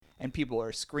and people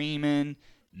are screaming,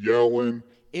 yelling.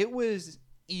 it was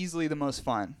easily the most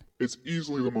fun. It's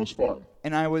easily the most fun.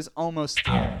 And I was almost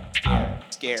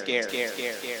scared.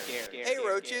 Hey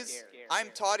Roaches, I'm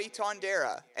Toddy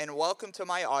Tondera, and welcome to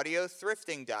my audio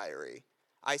thrifting diary.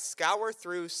 I scour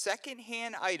through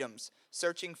second-hand items,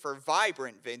 searching for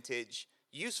vibrant vintage,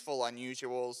 useful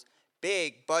unusuals,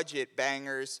 big budget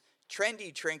bangers,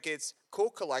 trendy trinkets,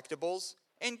 cool collectibles,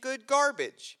 and good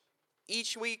garbage.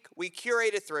 Each week, we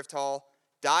curate a thrift haul,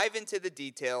 dive into the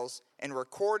details, and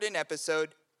record an episode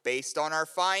based on our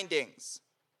findings.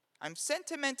 I'm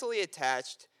sentimentally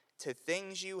attached to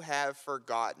things you have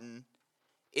forgotten.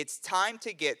 It's time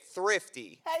to get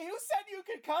thrifty. Hey, who said you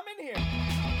could come in here?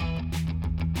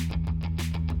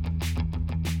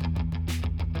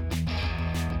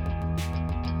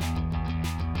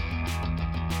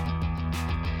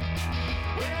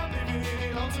 Well, I'm living in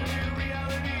an alternate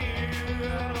reality.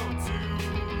 I don't do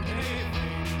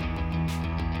anything.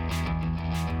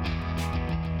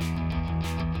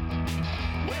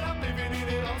 Well, I'm living in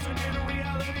an alternate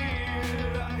reality.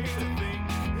 I hate to think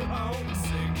I won't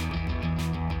sing.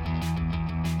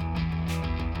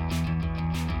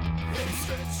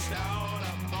 Stretched out,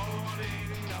 I'm mourning.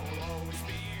 I will always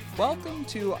be. Welcome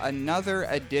to another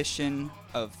edition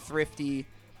of Thrifty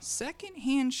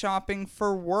Secondhand Shopping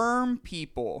for Worm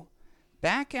People.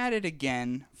 Back at it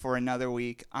again for another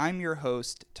week. I'm your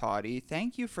host, Toddy.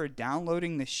 Thank you for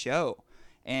downloading the show.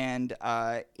 And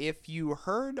if you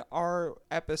heard our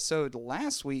episode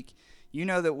last week, you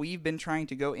know that we've been trying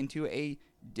to go into a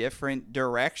different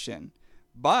direction.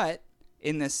 But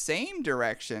in the same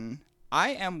direction, I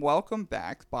am welcomed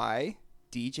back by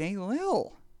DJ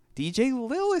Lil. DJ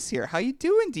Lil is here. How you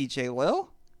doing, DJ Lil?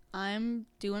 I'm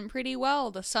doing pretty well.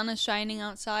 The sun is shining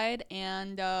outside,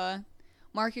 and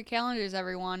mark your calendars,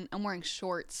 everyone. I'm wearing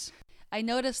shorts. I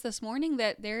noticed this morning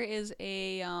that there is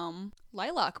a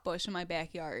lilac bush in my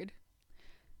backyard.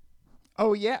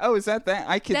 Oh, yeah. Oh, is that?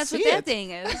 I can That's see what it. that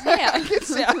thing is. Yeah. I could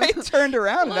see. I turned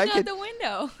around and Look I out could the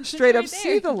window. It's straight right up there.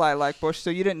 see the lilac bush. So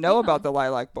you didn't know about the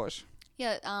lilac bush.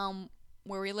 Yeah.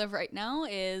 Where we live right now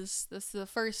this is the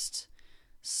first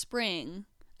spring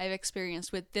I've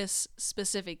experienced with this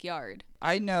specific yard.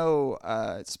 I know,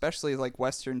 especially like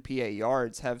Western PA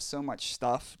yards have so much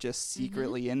stuff just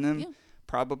secretly in them. Yeah.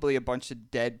 Probably a bunch of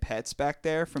dead pets back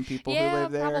there from people who Yeah,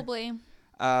 live there. probably.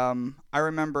 I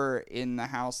remember in the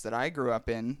house that I grew up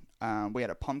in, we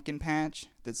had a pumpkin patch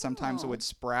that sometimes Oh. would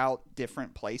sprout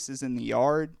different places in the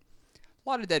yard. A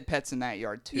lot of dead pets in that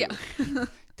yard too. Yeah.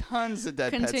 Tons of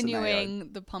dead pets in that yard.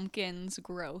 Continuing the pumpkin's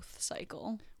growth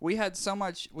cycle. We had so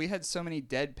many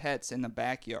dead pets in the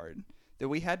backyard that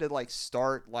we had to like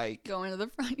start like Going to the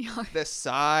front yard. the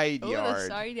side Oh, yard. the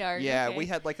side yard. Yeah, okay. we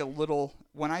had like a little,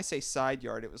 when I say side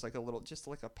yard, it was like a little, just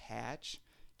like a patch.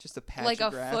 Just a patch like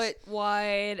of a grass. foot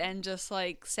wide and just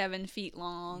like 7 feet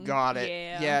long. Got it.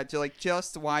 Yeah.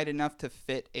 Just wide enough to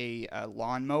fit a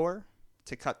lawnmower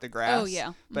to cut the grass. Oh,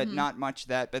 yeah. But Mhm. not much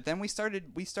that. But then we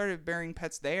started burying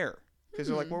pets there because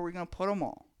we're like, where are we gonna put them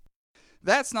all?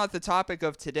 That's not the topic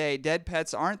of today. Dead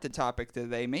pets aren't the topic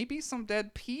today. Maybe some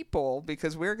dead people,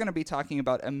 because we're going to be talking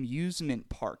about amusement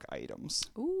park items.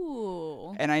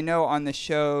 Ooh. And I know on the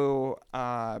show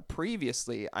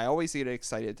previously, I always get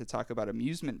excited to talk about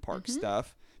amusement park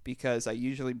stuff because I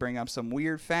usually bring up some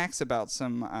weird facts about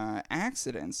some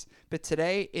accidents. But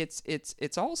today,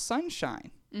 it's all sunshine.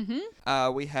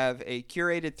 Mm-hmm. We have a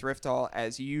curated thrift haul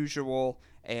as usual,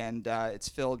 and it's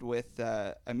filled with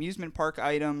amusement park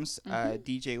items.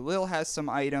 DJ Lil has some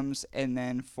items, and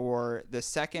then for the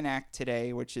second act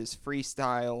today, which is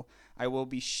freestyle, I will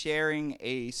be sharing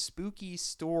a spooky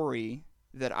story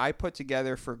that I put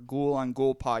together for Ghoul on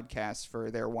Ghoul podcast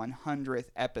for their 100th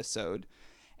episode.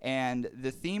 And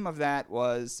the theme of that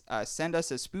was send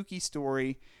us a spooky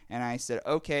story. And I said,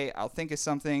 okay, I'll think of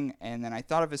something. And then I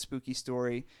thought of a spooky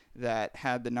story that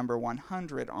had the number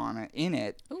 100 in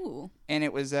it. Ooh. And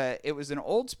it was an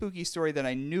old spooky story that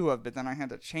I knew of, but then I had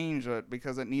to change it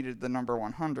because it needed the number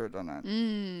 100 on it.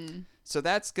 Mm. So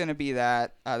that's going to be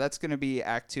that. That's going to be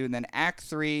Act 2. And then Act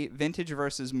 3, vintage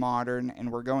versus modern.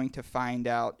 And we're going to find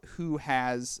out who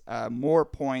has more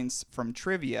points from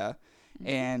trivia.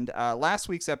 And last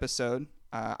week's episode,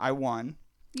 I won.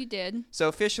 You did. So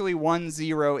officially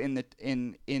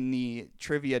 1-0 in the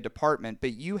trivia department.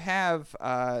 But you have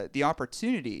the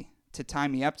opportunity to tie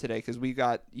me up today because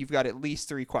you've got at least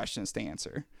 3 questions to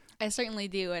answer. I certainly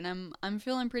do, and I'm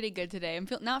feeling pretty good today. I'm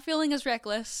not feeling as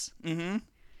reckless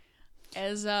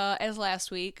as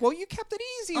last week. Well, you kept it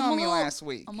easy I'm on a me little- last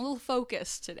week. I'm a little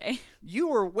focused today. You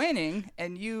were winning,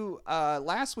 and you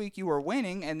last week you were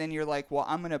winning, and then you're like, "Well,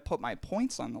 I'm gonna put my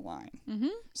points on the line." Mm-hmm.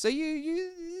 So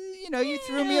you you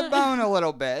threw me a bone a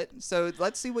little bit. So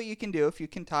let's see what you can do if you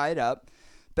can tie it up.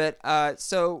 But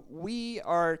so we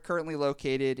are currently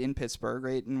located in Pittsburgh,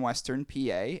 right in Western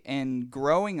PA. And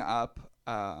growing up,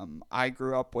 I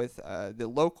grew up with the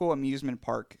local amusement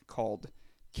park called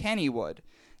Kennywood.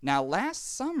 Now,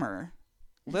 last summer,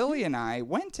 Lily and I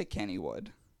went to Kennywood.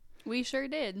 We sure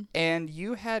did. And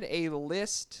you had a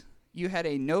list. You had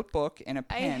a notebook and a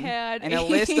pen had and a a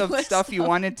list of list stuff you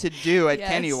wanted to do at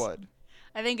Yes. Kennywood.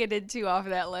 I think I did 2 off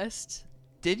that list.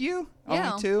 Did you?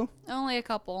 Yeah. Only 2? Only a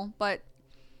couple, but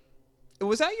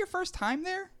Was that your first time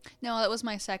there? no, that was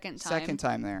my second time. Second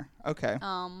time there. Okay.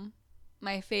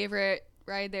 My favorite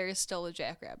ride there is still the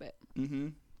Jackrabbit. Mm-hmm.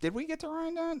 Did we get to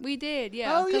ride that? We did,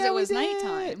 yeah, Oh, because yeah, it we was did.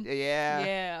 nighttime. Yeah.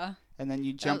 Yeah, And then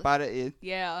you jump out of it.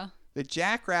 yeah. The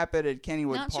Jackrabbit at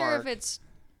Kennywood Not Park. sure if it's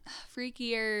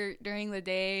freakier during the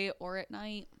day or at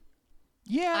night.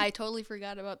 Yeah. I totally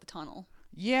forgot about the tunnel.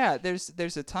 Yeah, there's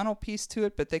a tunnel piece to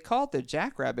it, but they call it the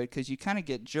Jackrabbit because you kind of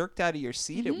get jerked out of your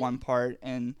seat at one part,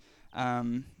 and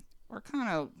we're kind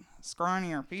of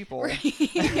scrawnier people,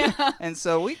 Yeah. and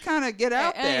so we kind of get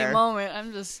out At there. any moment,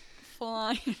 I'm just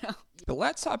flying out. But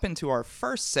let's hop into our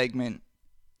first segment,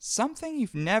 something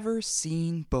you've never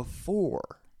seen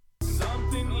before.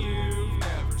 Something you've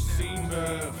never seen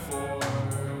before.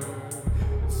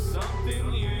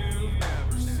 Something you've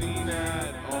never seen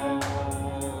at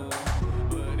all.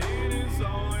 But it has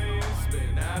always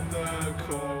been at the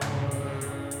core.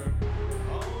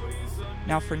 Always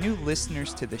Now, for new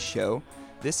listeners to the show,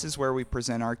 this is where we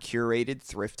present our curated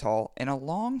thrift haul, and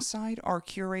alongside our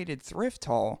curated thrift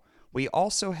haul, we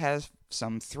also have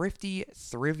some thrifty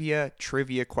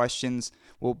trivia questions.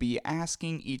 We'll be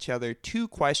asking each other 2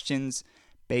 questions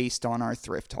based on our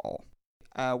thrift haul.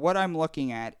 What I'm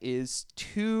looking at is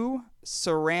 2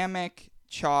 ceramic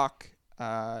chalk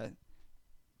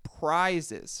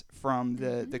prizes from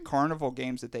the carnival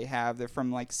games that they have. They're from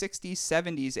like 60s,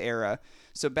 70s era.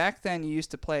 So back then you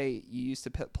used to play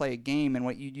a game, and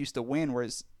what you used to win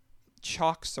was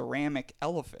chalk ceramic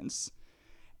elephants.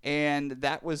 And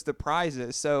that was the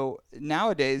prizes. So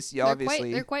nowadays, you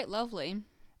obviously They're quite lovely.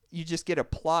 you just get a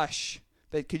plush.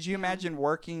 But could you imagine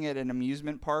working at an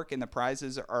amusement park and the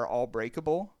prizes are all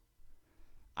breakable?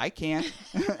 I can't.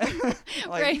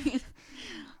 Right.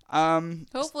 Um,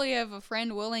 Hopefully you have a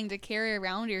friend willing to carry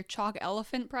around your chalk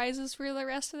elephant prizes for the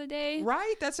rest of the day.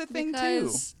 right? That's a thing too.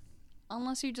 Because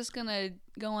unless you're just going to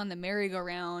go on the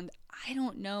merry-go-round, I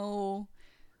don't know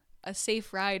a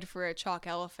safe ride for a chalk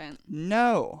elephant.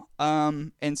 No.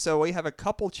 And so we have a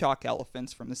couple chalk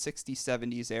elephants from the 60s,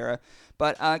 70s era.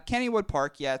 But Kennywood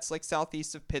Park, yeah, it's like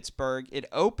southeast of Pittsburgh. It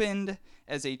opened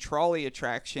as a trolley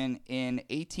attraction in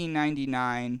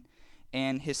 1899.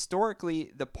 And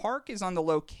historically, the park is on the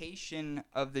location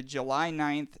of the July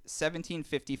 9th,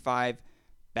 1755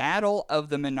 Battle of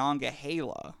the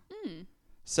Monongahela.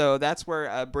 So that's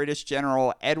where British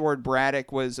General Edward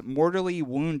Braddock was mortally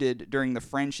wounded during the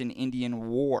French and Indian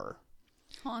War.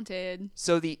 Haunted.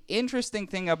 So the interesting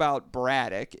thing about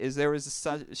Braddock is there was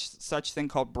such thing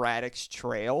called Braddock's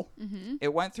Trail. Mm-hmm.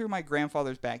 It went through my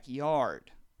grandfather's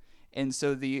backyard. And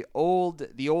so the old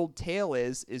tale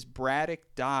is Braddock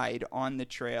died on the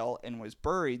trail and was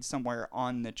buried somewhere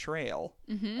on the trail.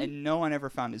 Mm-hmm. And no one ever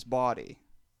found his body.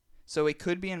 So it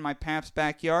could be in my pap's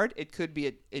backyard, it could be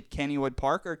at Kennywood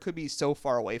Park, or it could be so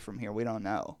far away from here, we don't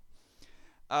know.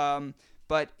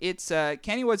 But it's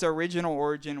Kennywood's original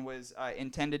origin was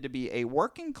intended to be a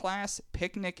working class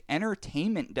picnic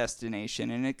entertainment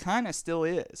destination, and it kind of still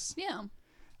is. Yeah.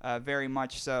 Very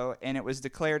much so, and it was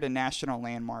declared a national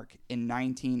landmark in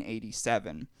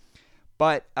 1987.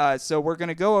 But so we're going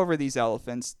to go over these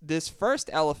elephants. This first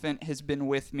elephant has been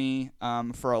with me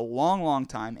for a long, long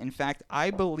time. In fact,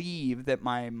 I believe that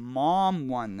my mom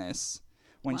won this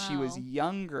when she was Wow.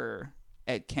 younger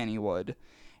at Kennywood.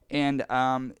 And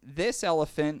this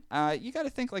elephant, you got to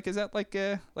think, like, is that like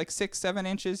 6-7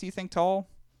 inches, you think, tall?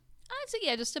 I'd say,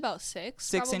 yeah, just about 6.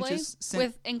 6 probably, inches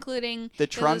with including the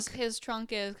trunk? His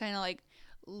trunk is kind of like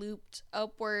looped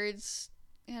upwards,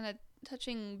 kind of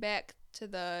touching back to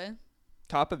the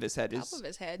Top of his head top is of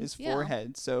his head. his Yeah.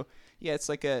 forehead. So, yeah, it's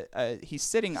like he's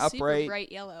sitting Super upright. bright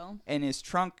yellow. And his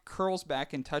trunk curls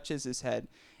back and touches his head.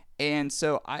 And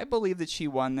so I believe that she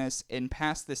won this and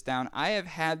passed this down. I have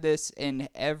had this in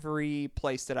every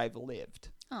place that I've lived.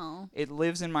 Oh. It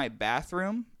lives in my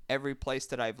bathroom, every place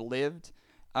that I've lived.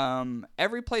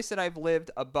 Every place that I've lived,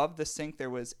 above the sink, there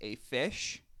was a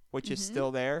fish, which is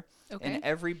still there. Okay. And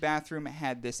every bathroom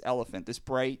had this elephant, this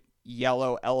bright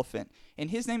yellow elephant. And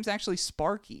his name's actually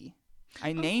Sparky.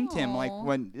 I named him like Aw.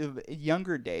 when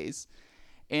younger days.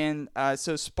 And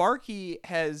so Sparky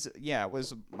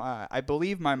was I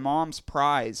believe my mom's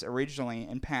prize originally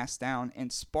and passed down.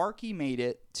 And Sparky made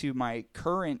it to my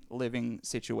current living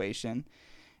situation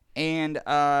and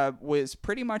was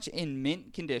pretty much in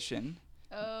mint condition.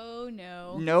 Oh,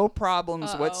 no. No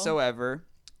problems Uh-oh. whatsoever.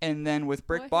 And then with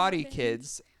Brick What Body happened?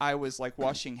 Kids, I was like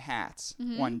washing hats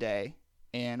one day.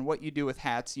 And what you do with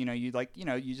hats, you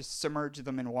just submerge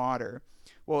them in water.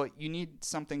 Well, you need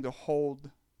something to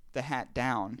hold the hat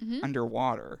down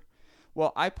underwater.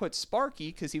 Well, I put Sparky,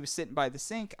 because he was sitting by the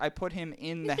sink, I put him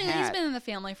in the He's hat. been in the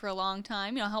family for a long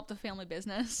time. Help the family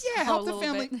business. Yeah, a help the little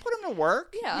family, bit. put him to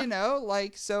work. Yeah.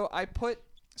 So I put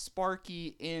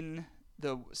Sparky in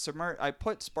I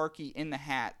put Sparky in the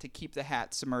hat to keep the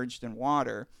hat submerged in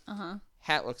water. Uh-huh.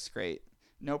 Hat looks great.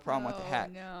 No problem with the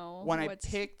hat. No. When I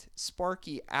picked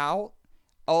Sparky out,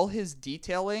 all his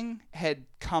detailing had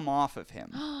come off of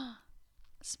him.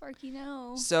 Sparky,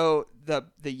 no. So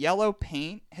the yellow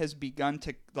paint has begun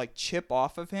to like chip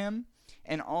off of him.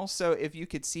 And also, if you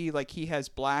could see, like, he has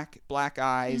black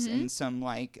eyes and some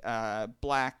like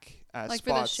black Like spots.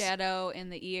 for the shadow in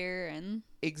the ear and...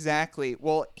 Exactly.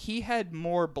 Well, he had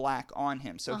more black on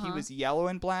him. So he was yellow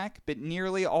and black, but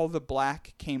nearly all the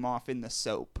black came off in the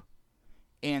soap.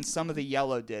 And some of the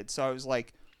yellow did. So I was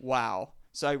like, wow.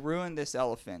 So I ruined this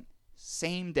elephant.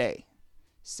 Same day.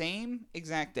 Same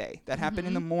exact day. That happened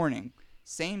in the morning.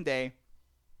 Same day.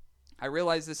 I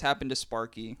realized this happened to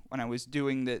Sparky when I was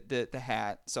doing the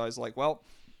hat. So I was like, well,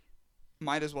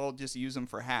 might as well just use them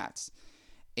for hats.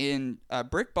 In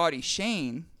Brick Body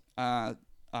Shane,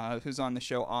 who's on the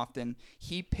show often,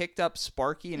 he picked up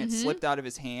Sparky and it slipped out of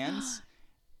his hands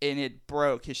and it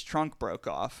broke. His trunk broke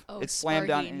off. Oh, It slammed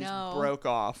down Sparky, and no. it broke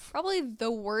off. Probably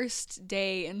the worst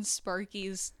day in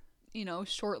Sparky's,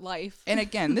 short life. And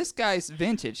again, this guy's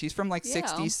vintage. He's from like Yeah.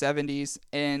 60s, 70s.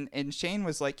 And Shane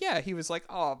was like, he was like,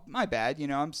 oh, my bad.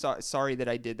 I'm sorry that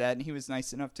I did that. And he was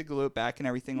nice enough to glue it back and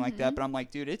everything like that. But I'm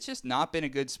like, dude, it's just not been a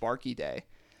good Sparky day.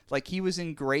 Like, he was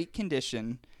in great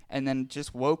condition and then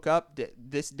just woke up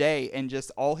this day and just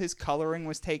all his coloring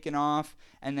was taken off.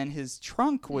 And then his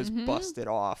trunk was busted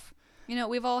off.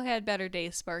 We've all had better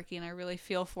days, Sparky, and I really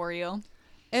feel for you.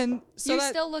 And so You're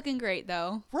still looking great,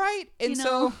 though. right. And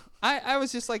so I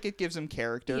was just like, it gives him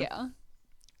character.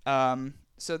 Yeah.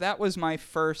 So that was my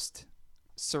first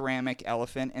ceramic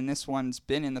elephant, and this one's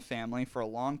been in the family for a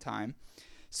long time.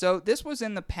 So this was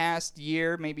in the past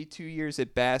year, maybe 2 years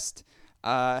at best.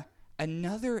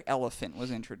 Another elephant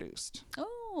was introduced.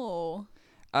 Oh.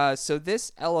 So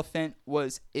this elephant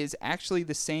is actually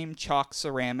the same chalk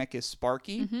ceramic as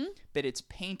Sparky, but it's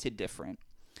painted different.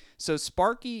 So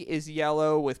Sparky is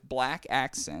yellow with black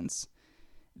accents.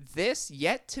 This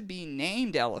yet to be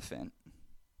named elephant,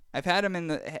 I've had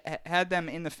them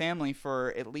in the family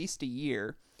for at least a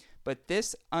year, but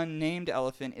this unnamed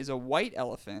elephant is a white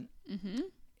elephant.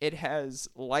 It has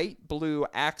light blue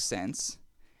accents.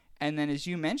 And then, as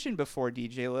you mentioned before,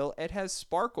 DJ Lil, it has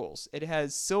sparkles. It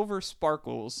has silver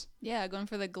sparkles. Yeah, going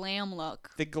for the glam look.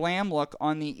 The glam look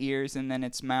on the ears, and then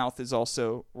its mouth is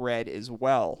also red as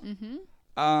well.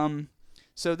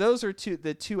 So those are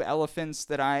the two elephants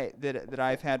that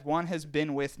I've had. One has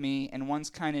been with me, and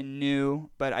one's kind of new.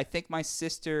 But I think my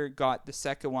sister got the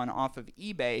second one off of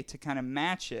eBay to kind of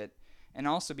match it, and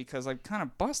also because I kind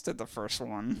of busted the first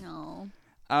one. No.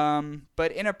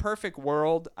 But in a perfect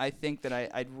world, I think that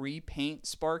I'd repaint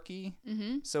Sparky.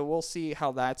 So we'll see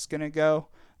how that's going to go.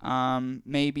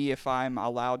 Maybe if I'm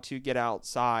allowed to get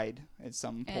outside at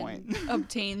some point. And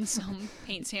obtain some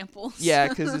paint samples. Yeah,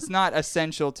 because it's not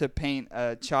essential to paint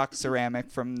a chalk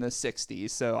ceramic from the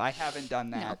 60s, so I haven't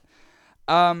done that.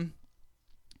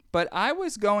 But I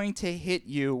was going to hit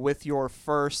you with your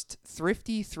first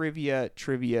Thrifty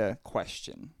Trivia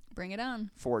question. Bring it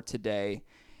on. For today.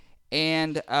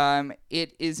 And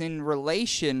it is in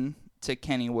relation to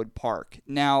Kennywood Park.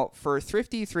 Now, for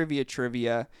Thrifty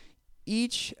Trivia,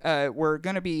 we're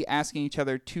going to be asking each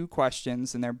other two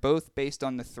questions, and they're both based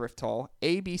on the thrift haul,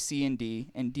 A, B, C, and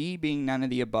D being none of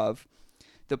the above.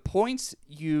 The points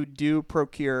you do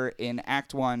procure in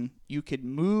Act 1, you could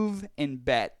move and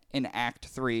bet in Act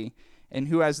 3, and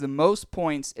who has the most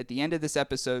points at the end of this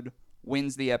episode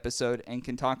wins the episode and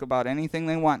can talk about anything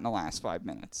they want in the last 5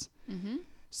 minutes.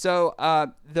 So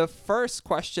the first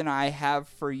question I have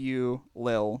for you,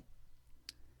 Lil.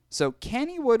 So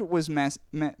Kennywood was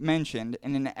mentioned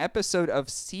in an episode of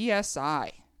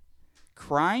CSI,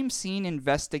 Crime Scene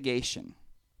Investigation,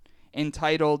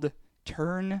 entitled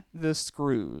Turn the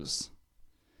Screws.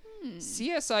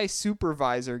 CSI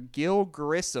supervisor Gil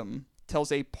Grissom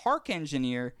tells a park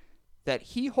engineer that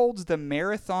he holds the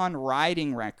marathon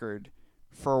riding record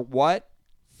for what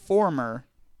former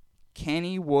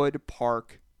Kennywood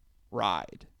Park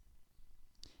ride?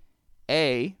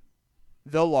 A,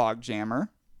 the Log Jammer.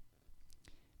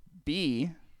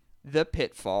 B, the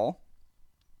Pitfall.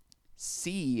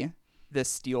 C, the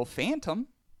Steel Phantom.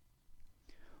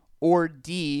 Or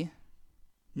D,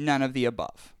 none of the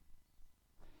above.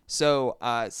 So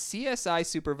CSI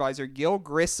supervisor Gil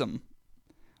Grissom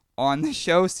on the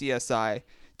show CSI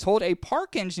told a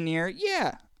park engineer,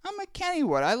 "Yeah, I'm a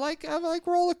Kennywood. I like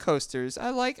roller coasters. I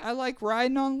like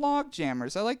riding on log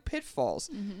jammers. I like pitfalls."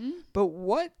 But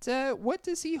what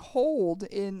does he hold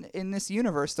in this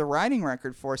universe the riding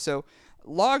record for? So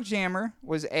log jammer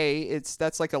was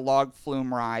that's like a log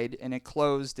flume ride, and it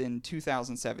closed in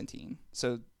 2017.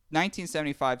 So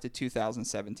 1975 to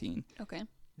 2017. Okay.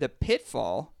 The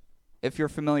pitfall, if you're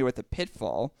familiar with the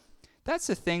pitfall, that's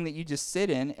a thing that you just sit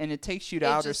in and it takes you to It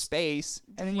outer just space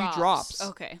and then you drops.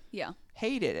 Okay. Yeah.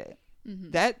 Hated it.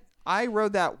 That I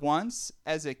rode that once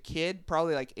as a kid,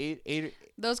 probably like eight.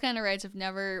 Those kind of rides have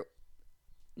never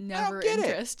get it.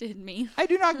 interested me. I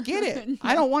do not get it.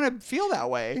 I don't want to feel that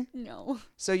way. No.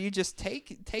 So you just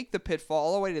take the pitfall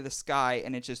all the way to the sky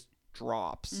and it just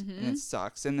drops and it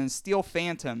sucks. And then Steel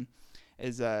Phantom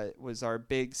was our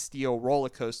big steel roller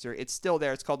coaster. It's still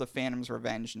there. It's called the Phantom's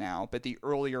Revenge now, but the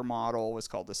earlier model was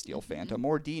called the Steel Phantom.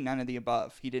 Or D, none of the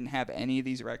above. He didn't have any of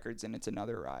these records, and it's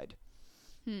another ride.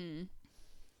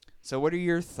 So what are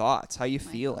your thoughts? How you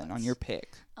feeling on your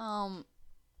pick?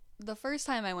 The first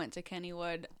time I went to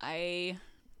Kennywood, I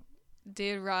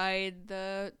did ride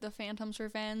the Phantom's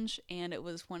Revenge, and it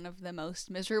was one of the most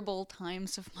miserable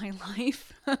times of my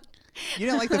life. You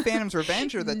didn't like the Phantom's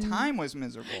Revenge, or the time was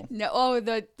miserable? No,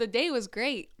 the day was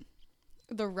great.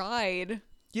 The ride,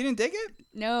 You didn't dig it?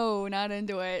 no, not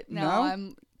into it. No,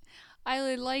 No?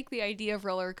 I like the idea of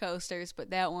roller coasters, but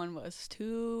that one was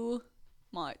too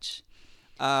much.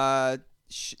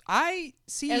 I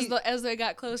see. As they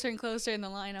got closer and closer in the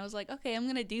line, I was like, okay, I'm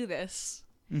gonna do this.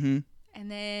 Mm-hmm.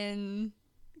 And then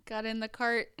got in the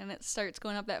cart, and it starts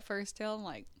going up that first hill. I'm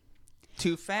like,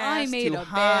 Too fast. I made too a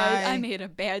high.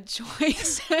 bad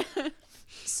choice.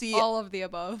 See, All of the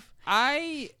above.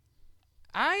 I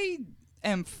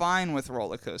am fine with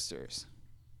roller coasters,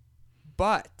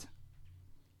 but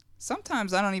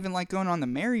sometimes I don't even like going on the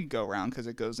merry-go-round because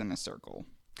it goes in a circle.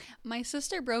 My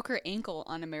sister broke her ankle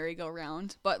on a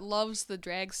merry-go-round, but loves the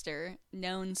dragster,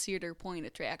 known Cedar Point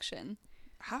attraction.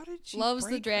 How did she Loves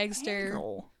the break her dragster.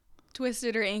 ankle?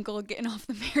 Twisted her ankle getting off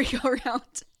the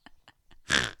merry-go-round.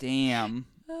 Damn.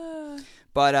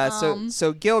 But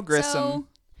so Gil Grissom, so-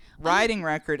 riding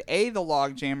record: A, the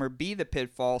Log Jammer; B, the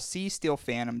Pitfall; C, Steel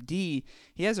Phantom; D,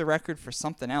 he has a record for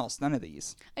something else. None of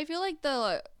these. I feel like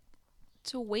to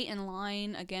wait in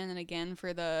line again and again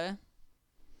for the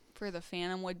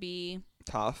Phantom would be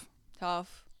Tough.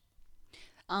 tough.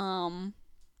 And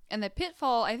the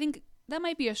Pitfall, I think that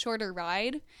might be a shorter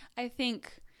ride. I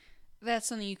think that's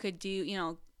something you could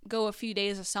do, go a few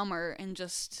days of summer and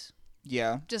just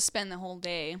Yeah. spend the whole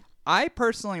day. I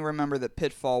personally remember the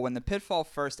Pitfall, when the Pitfall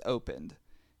first opened,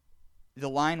 the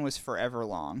line was forever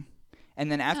long.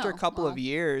 And then after a Oh, couple of well.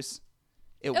 years,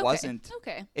 it Okay, wasn't.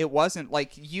 okay. It wasn't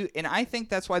like and I think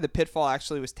that's why the Pitfall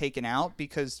actually was taken out,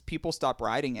 because people stopped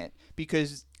riding it,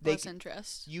 because Less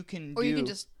interest. you can Or do you can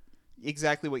just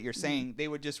exactly what you're saying. They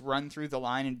would just run through the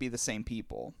line and be the same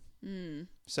people.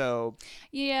 So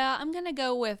Yeah, I'm going to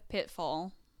go with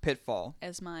Pitfall Pitfall.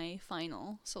 as my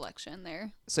final selection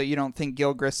there. So you don't think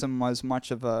Gil Grissom was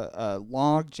much of a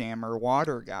log jammer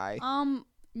water guy?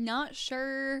 Not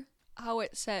sure how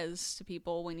it says to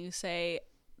people when you say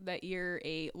that you're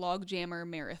a log jammer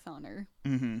marathoner.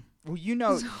 Well, you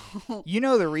know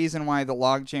the reason why the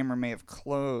log jammer may have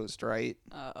closed, right?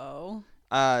 Uh-oh.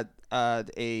 A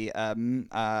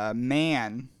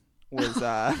man was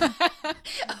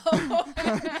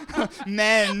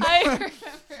men. I remember.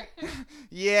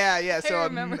 Yeah. So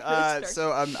remember this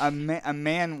story. a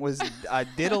man was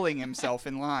diddling himself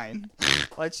in line.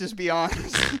 Let's just be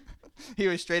honest. He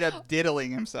was straight up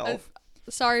diddling himself.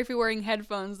 Sorry if you're wearing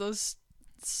headphones. Those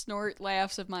snort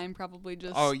laughs of mine probably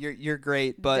just Oh, you're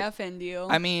great, but deafened you.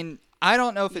 I mean, I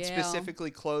don't know if it's Yeah.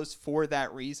 specifically closed for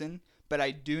that reason, but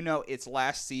I do know its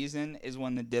last season is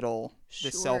when the Sure.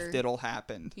 self diddle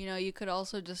happened. You could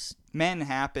also just Men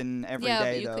happen every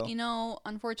day, but you though. could,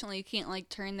 unfortunately you can't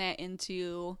turn that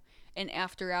into an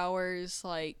after hours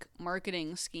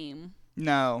marketing scheme.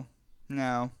 No,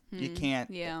 No, you can't.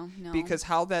 Yeah, no. Because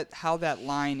how that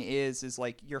line is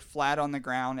like you're flat on the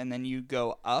ground and then you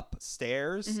go up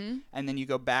stairs Mm-hmm. and then you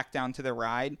go back down to the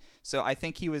ride. So I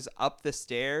think he was up the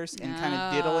stairs and kind of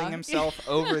Ah. diddling himself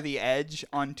over the edge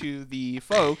onto the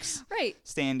folks right.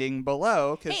 standing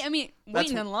below. 'Cause Hey, I mean, that's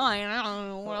waiting in line. I don't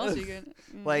know what else you could.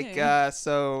 like hey,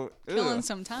 so. killing ugh.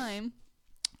 some time.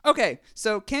 Okay,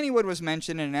 so Kennywood was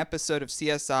mentioned in an episode of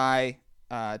CSI.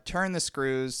 Turn the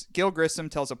Screws. Gil Grissom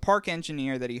tells a park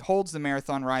engineer that he holds the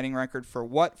marathon riding record for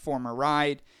what former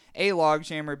ride? A.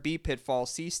 Logjammer, B. Pitfall,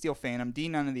 C. Steel Phantom, D.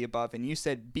 None of the above. And you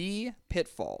said B.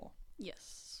 Pitfall.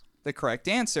 Yes. The correct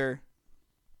answer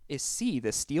is C.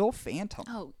 The Steel Phantom.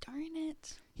 Oh, darn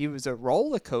it. He was a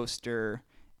roller coaster.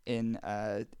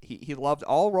 He loved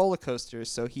all roller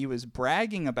coasters, so he was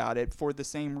bragging about it for the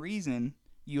same reason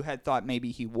you had thought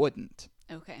maybe he wouldn't.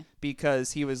 Okay.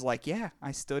 Because he was like, yeah,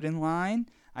 I stood in line,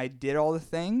 I did all the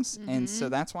things, and so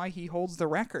Mm-hmm. that's why he holds the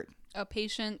record. A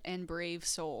patient and brave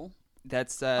soul,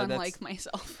 That's unlike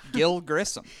myself. Gil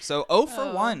Grissom. So 0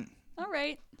 for 1. All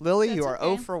right. Lily, you That's are okay.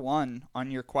 0 for 1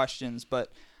 on your questions,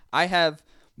 but I have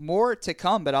more to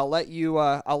come, but I'll let you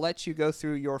go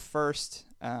through your first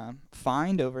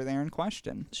find over there in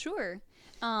question. Sure.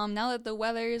 Now that the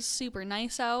weather's super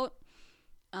nice out,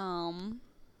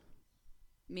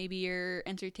 maybe you're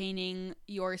entertaining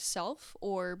yourself,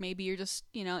 or maybe you're just,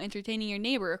 entertaining your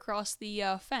neighbor across the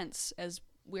fence as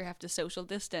we have to social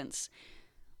distance.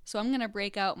 So I'm going to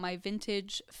break out my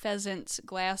vintage pheasant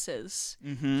glasses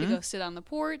to go sit on the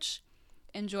porch,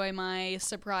 enjoy my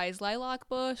surprise lilac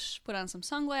bush, put on some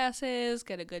sunglasses,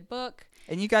 get a good book.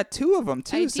 And you got 2 of them,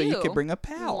 too, I so you do. could bring a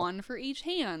pal. One for each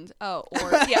hand. Oh,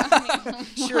 or, yeah.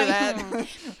 Sure that.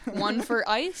 One for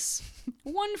ice,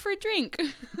 one for drink.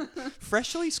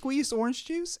 Freshly squeezed orange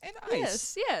juice and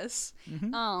ice. Yes.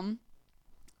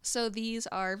 So these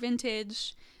are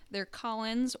vintage. They're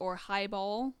Collins or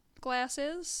highball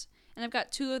glasses. And I've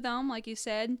got 2 of them, like you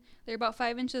said. They're about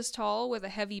 5 inches tall with a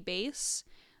heavy base.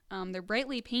 They're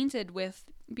brightly painted with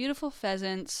beautiful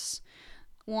pheasants.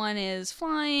 One is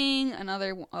flying,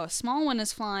 a small one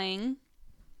is flying.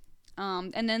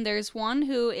 And then there's one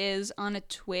who is on a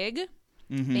twig,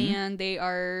 and they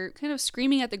are kind of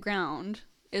screaming at the ground,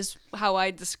 is how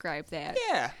I describe that.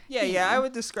 Yeah. I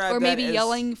would describe Or that maybe as,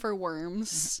 yelling for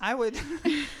worms. I would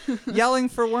yelling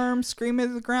for worms, screaming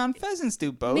at the ground. Pheasants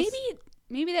do both.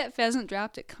 Maybe that pheasant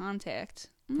dropped at contact.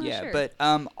 I'm not sure. But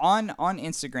on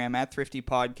Instagram at Thrifty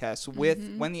Podcast,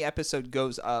 with when the episode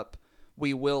goes up,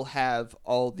 we will have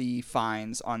all the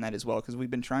finds on that as well because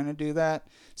we've been trying to do that.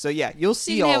 So yeah, you'll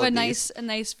So see you can all have of a these.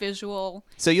 nice visual.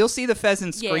 So you'll see the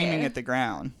pheasant screaming Yeah. at the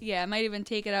ground. Yeah, I might even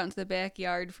take it out into the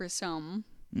backyard for some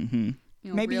Maybe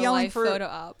real yelling life for photo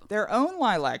op. their own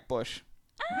lilac bush.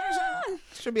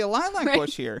 Should be a lilac Right.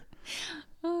 bush here.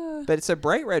 But it's a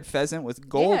bright red pheasant with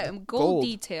gold. Yeah, gold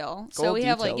detail. So Gold we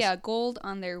have details. gold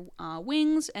on their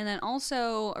wings, and then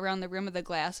also around the rim of the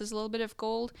glass is a little bit of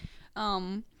gold.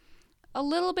 A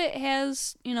little bit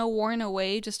has worn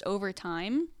away just over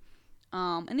time.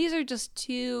 And these are just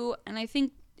 2, and I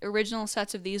think original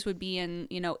sets of these would be in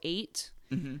 8.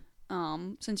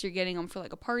 Since you're getting them for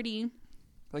like a party.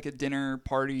 Like a dinner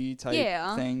party type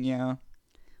Yeah. thing, yeah.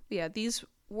 But yeah, these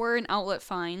were an outlet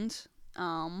find.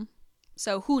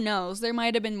 So who knows? There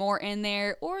might have been more in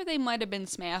there, or they might have been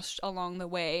smashed along the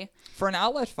way. For an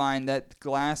outlet find, that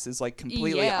glass is like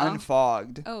completely Yeah.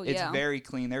 unfogged. Oh, It's yeah. very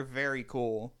clean. They're very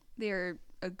cool. They're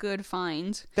a good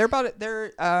find. They're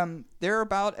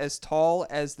about as tall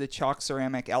as the chalk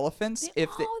ceramic elephants. They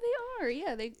are.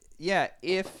 Yeah, they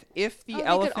If the they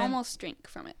elephant could almost drink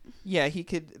from it. Yeah,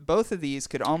 both of these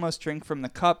could almost drink from the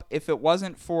cup if it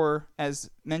wasn't for,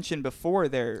 as mentioned before,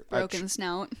 their Broken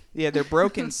snout. their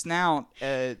broken snout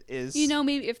is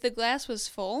Maybe if the glass was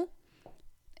full,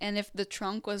 and if the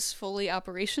trunk was fully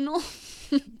operational,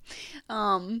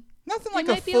 nothing like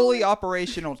a might be fully able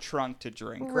operational trunk to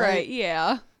drink, right?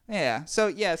 Yeah, Yeah.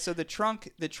 So the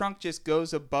trunk just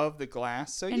goes above the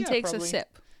glass. So and takes a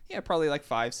sip. Yeah, probably like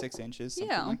 5-6 inches, something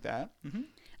Yeah. like that.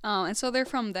 And so they're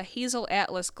from the Hazel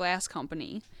Atlas Glass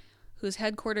Company, whose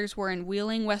headquarters were in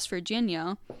Wheeling, West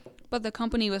Virginia, but the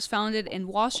company was founded in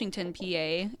Washington,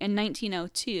 PA in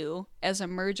 1902 as a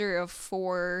merger of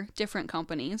 4 different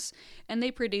companies, and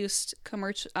they produced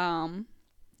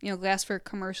glass for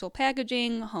commercial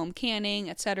packaging, home canning,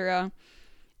 etc.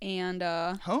 And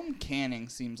Home canning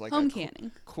seems like home a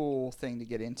canning. cool thing to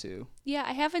get into. Yeah,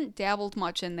 I haven't dabbled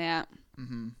much in that,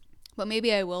 but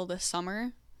maybe I will this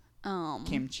summer.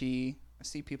 Kimchi. I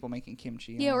see people making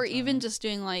kimchi. Yeah, all or the time. even just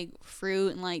doing like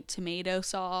fruit and like tomato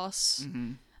sauce.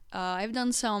 I've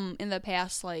done some in the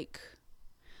past. Like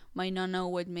my nonna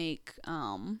would make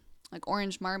like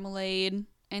orange marmalade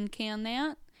and can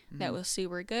that. That was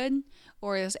super good.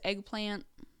 Or this eggplant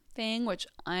thing, which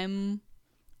I'm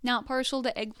not partial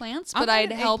to eggplants, but I'm I'd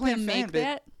not an help eggplant him fan, make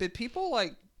that. But people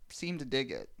like seem to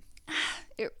dig it.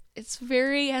 It's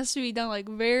very has to be done like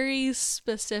very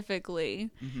specifically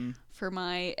for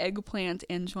my eggplant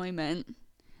enjoyment.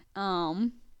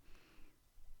 But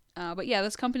yeah,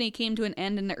 this company came to an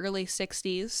end in the early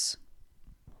 60s.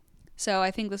 So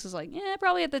I think this is like,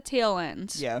 probably at the tail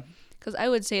end. Yeah. Because I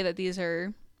would say that these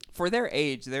are, For their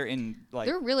age, they're in like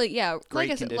they're really, great like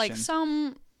I said, like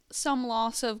condition. some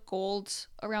loss of gold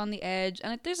around the edge.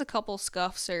 And there's a couple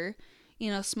scuffs or,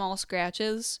 small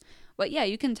scratches. But yeah,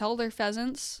 you can tell they're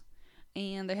pheasants.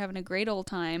 And they're having a great old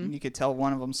time. You could tell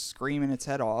one of them screaming its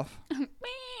head off.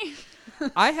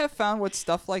 I have found with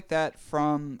stuff like that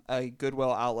from a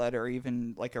Goodwill outlet or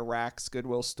even like a Rack's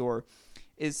Goodwill store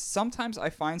is sometimes I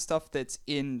find stuff that's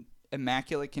in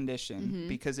immaculate condition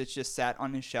because it's just sat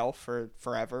on a shelf for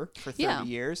forever, for 30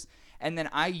 years. And then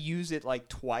I use it like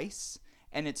twice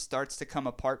and it starts to come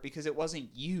apart because it wasn't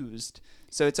used.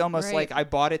 So it's almost Right. like I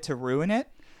bought it to ruin it.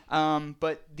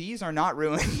 But these are not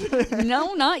ruined.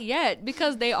 No, not yet,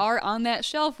 because they are on that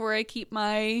shelf where I keep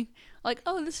my, like,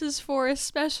 oh, this is for a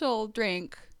special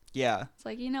drink. Yeah. It's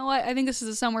like, you know what? I think this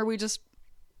is somewhere we just,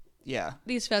 Yeah.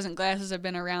 these pheasant glasses have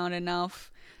been around enough.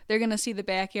 They're going to see the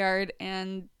backyard,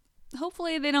 and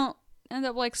hopefully they don't end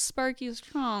up like Sparky's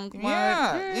trunk.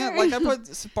 Yeah. Like I put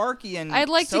Sparky in I'd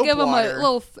like to soap give them water. a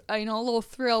little, a little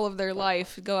thrill of their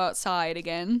life. Go outside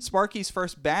again. Sparky's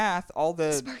first bath,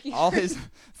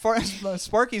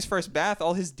 Sparky's first bath,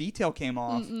 all his detail came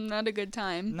off. Not a good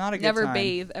time. Not a good Never time.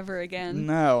 bathe ever again.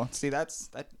 No, see that.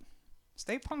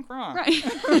 Stay punk rock.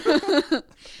 Right.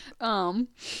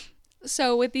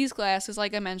 So with these glasses,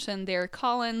 like I mentioned, they're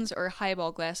Collins or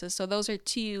highball glasses. So those are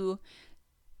two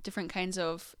different kinds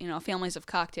of, families of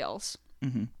cocktails.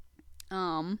 Mm-hmm.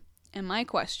 And my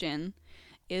question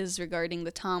is regarding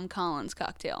the Tom Collins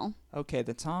cocktail. Okay,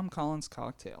 the Tom Collins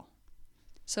cocktail.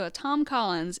 So a Tom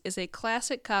Collins is a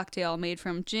classic cocktail made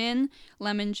from gin,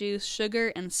 lemon juice, sugar,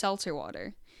 and seltzer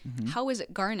water. How is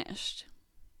it garnished?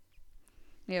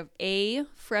 We have A,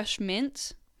 fresh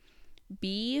mint,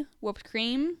 B, whipped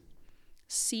cream,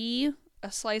 C,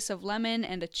 a slice of lemon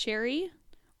and a cherry,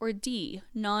 or D,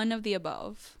 none of the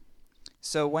above.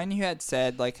 So when you had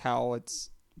said like how it's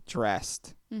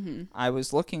dressed, I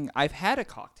was looking. I've had a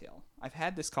cocktail. I've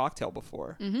had this cocktail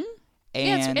before. Mm-hmm.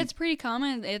 Yeah, And it's pretty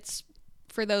common. It's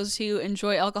for those who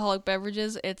enjoy alcoholic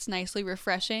beverages. It's nicely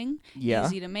refreshing, Yeah.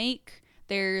 easy to make.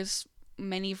 There's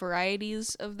many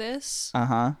varieties of this.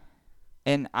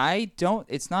 And I don't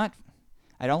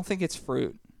think it's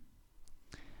fruit.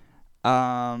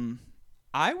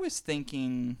 I was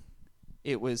thinking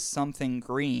it was something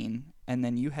green, and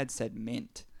then you had said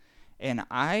mint. And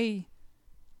I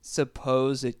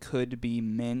suppose it could be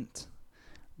mint,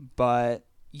 but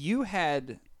you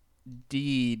had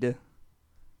D'd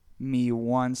me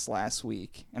once last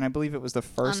week, and I believe it was the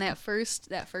first On that first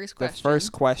question. the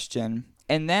first question.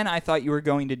 And then I thought you were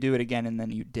going to do it again, and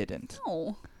then you didn't.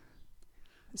 No.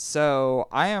 So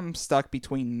I am stuck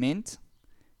between mint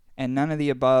and none of the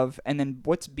above. And then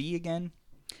what's B again?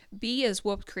 B is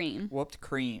whipped cream. Whipped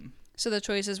cream. So the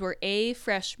choices were A,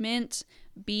 fresh mint,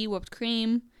 B, whipped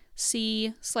cream,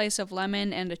 C, slice of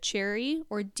lemon and a cherry,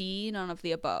 or D, none of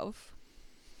the above.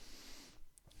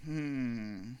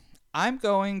 I'm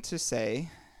going to say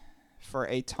for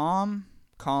a Tom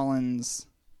Collins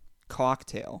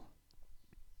cocktail.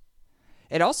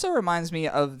 It also reminds me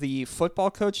of the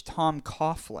football coach Tom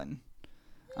Coughlin.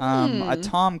 A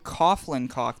Tom Coughlin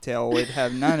cocktail would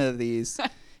have none of these.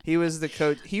 He was the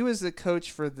coach. He was the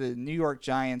coach for the New York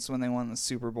Giants when they won the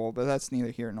Super Bowl, but that's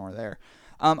neither here nor there.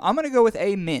 I'm gonna go with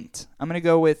a mint. I'm gonna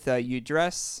go with you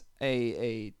dress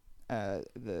the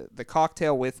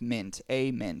cocktail with mint.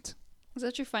 A mint. Is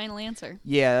that your final answer?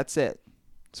 Yeah, that's it.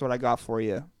 That's what I got for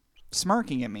you.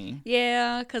 Smirking at me.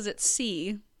 Yeah, because it's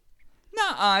C.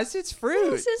 Nuh-uh, it's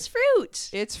fruit. This is fruit.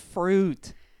 It's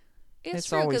fruit. It's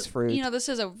fruit always 'cause, fruit. This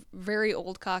is a very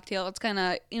old cocktail. It's kind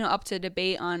of, up to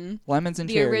debate on Lemons and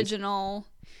the cherries. original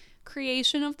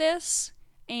creation of this.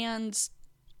 And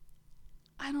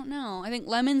I don't know. I think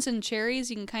lemons and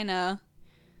cherries, you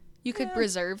could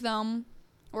preserve them.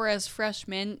 Whereas fresh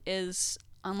mint is,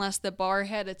 unless the bar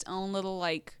had its own little,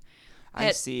 I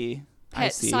pet see.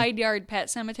 side yard pet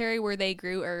cemetery where they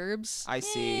grew herbs. I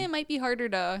see. It might be harder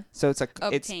to So it's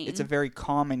obtain. it's a very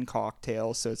common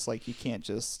cocktail. So it's like you can't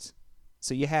just.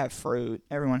 So you have fruit.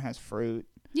 Everyone has fruit.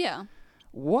 Yeah.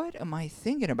 What am I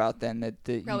thinking about then?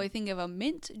 Probably think of a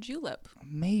mint julep.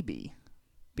 Maybe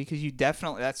because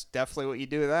that's definitely what you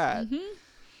do with that.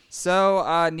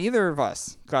 So neither of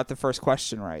us got the first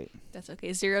question right. That's okay.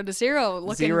 0-0.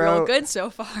 Looking 0. real good so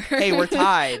far. Hey, we're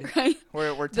tied. Right?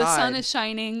 We're tied. The sun is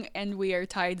shining, and we are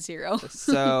tied 0.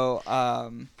 So,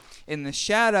 in the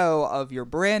shadow of your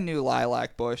brand new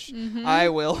lilac bush, I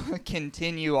will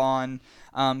continue on.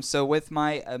 So, with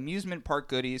my amusement park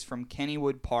goodies from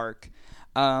Kennywood Park,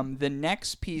 the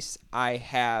next piece I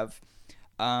have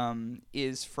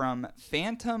is from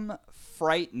Phantom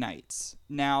Fright Nights.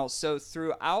 Now, so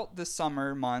throughout the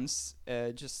summer months,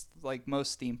 just like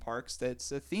most theme parks,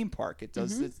 that's a theme park. It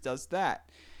does that.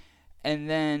 And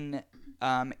then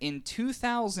in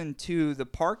 2002, the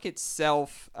park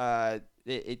itself,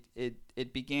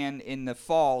 it began in the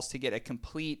falls to get a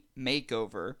complete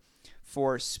makeover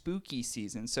for spooky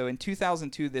season. So in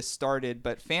 2002, this started,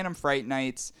 but Phantom Fright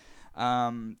Nights,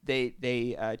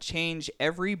 they change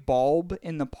every bulb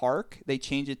in the park. They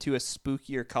change it to a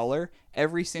spookier color.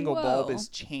 Every single bulb Whoa. is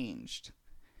changed,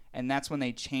 and that's when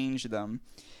they change them.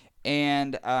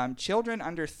 And children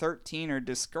under 13 are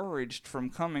discouraged from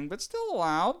coming, but still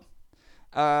allowed.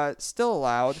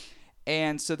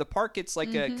 And so the park gets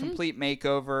like a complete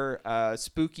makeover.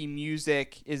 Spooky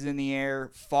music is in the air.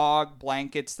 Fog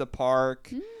blankets the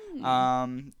park.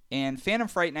 And Phantom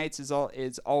Fright Nights is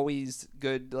always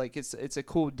good. Like it's a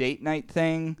cool date night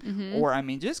thing, or I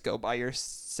mean, just go by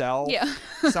yourself. Yeah.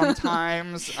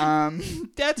 Sometimes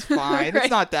that's fine. It's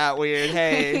not that weird.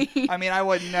 Hey, I mean, I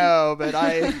wouldn't know, but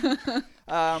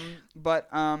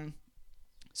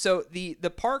So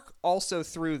the park also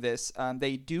through this,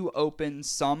 they do open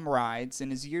some rides,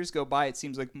 and as years go by, it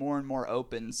seems like more and more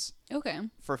opens Okay.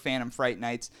 for Phantom Fright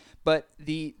Nights. But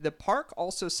the park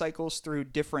also cycles through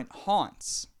different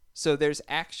haunts. So there's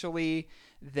actually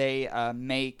they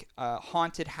make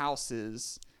haunted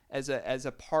houses as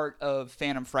a part of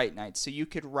Phantom Fright Nights. So you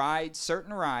could ride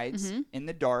certain rides in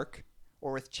the dark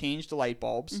or with changed light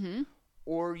bulbs.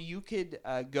 Or you could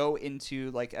go into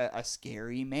like a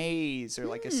scary maze or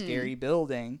like a scary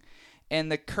building.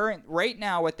 And the current, right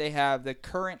now what they have, the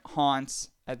current haunts,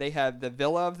 they have the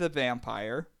Villa of the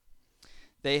Vampire.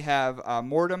 They have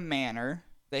Mortem Manor.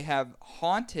 They have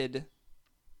Haunted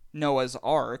Noah's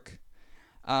Ark.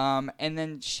 And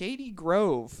then Shady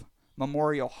Grove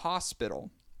Memorial Hospital.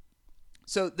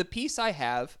 So the piece I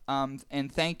have,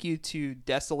 and thank you to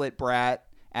Desolate Brat,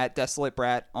 at Desolate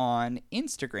Brat on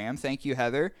Instagram. Thank you,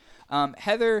 Heather.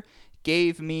 Heather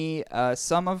gave me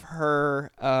some of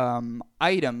her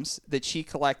items that she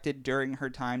collected during her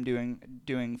time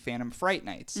doing Phantom Fright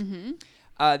Nights.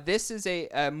 This is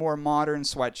a more modern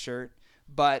sweatshirt,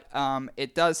 but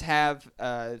it does have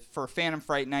for Phantom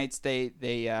Fright Nights they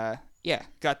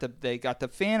got the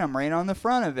Phantom right on the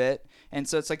front of it, and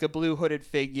so it's like a blue hooded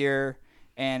figure.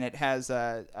 And it has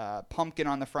a pumpkin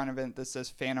on the front of it that says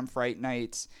Phantom Fright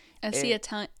Nights. I see a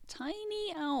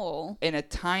tiny owl. And a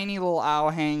tiny little owl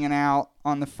hanging out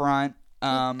on the front.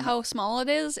 How small it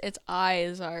is, its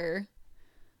eyes are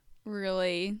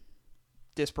really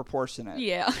disproportionate.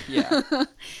 Yeah. Yeah.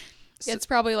 It's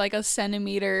probably like a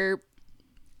centimeter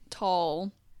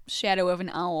tall shadow of an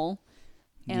owl.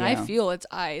 And I Yeah. feel its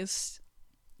eyes.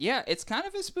 Yeah, it's kind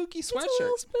of a spooky sweatshirt. It's a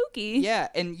little spooky. Yeah,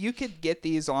 and you could get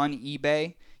these on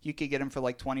eBay. You could get them for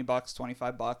like $20,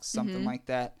 $25, something like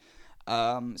that.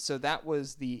 So that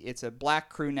was it's a black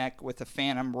crew neck with a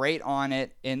Phantom right on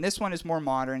it. And this one is more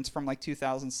modern. It's from like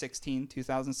 2016,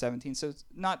 2017. So it's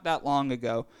not that long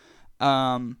ago.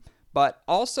 But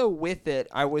also with it,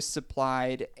 I was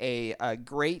supplied a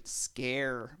Great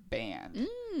Scare band.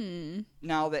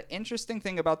 Now, the interesting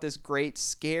thing about this Great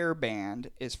Scare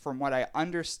band is, from what I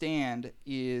understand,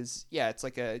 is it's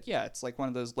like one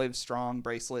of those Live Strong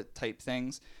bracelet type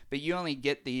things. But you only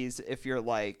get these if you're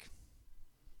like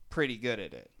pretty good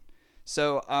at it.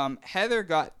 So Heather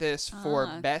got this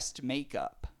for best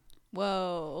makeup.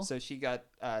 Whoa. So she got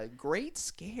Great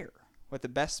Scare with the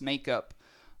best makeup.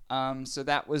 So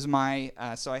that was my.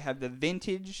 So I have the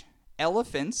vintage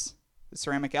elephants, the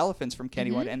ceramic elephants from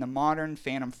Kennywood, and the modern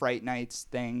Phantom Fright Nights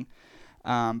thing.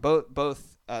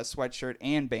 Both sweatshirt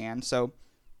and band. So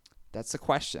that's the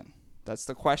question. That's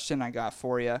the question I got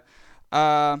for you.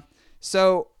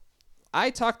 So I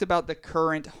talked about the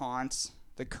current haunts,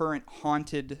 the current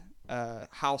haunted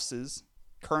houses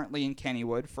currently in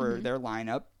Kennywood for their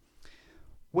lineup.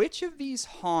 Which of these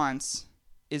haunts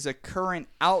is a current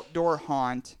outdoor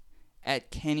haunt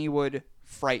at Kennywood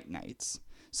Fright Nights?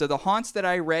 So the haunts that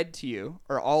I read to you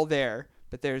are all there,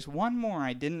 but there's one more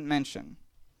I didn't mention.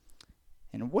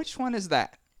 And which one is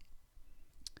that?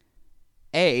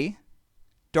 A,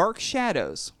 Dark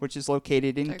Shadows, which is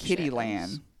located in Dark Kittyland.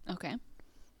 Shadows. Okay.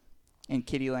 And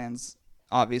Kittyland's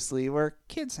obviously, where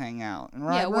kids hang out and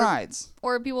ride Yeah, we're- rides.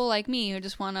 Or people like me who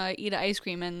just want to eat ice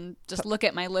cream and just look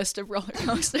at my list of roller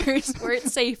coasters where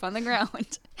it's safe on the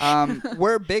ground.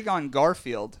 We're big on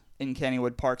Garfield in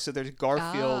Kennywood Park, so there's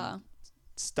Garfield Ah.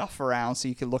 stuff around, so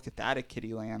you can look at that at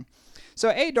Kittyland. So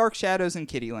A, Dark Shadows in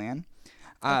Kittyland.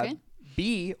 Okay.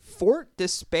 B, Fort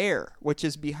Despair, which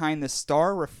is behind the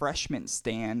Star Refreshment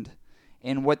Stand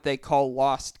in what they call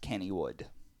Lost Kennywood.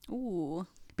 Ooh.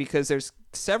 Because there's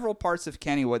several parts of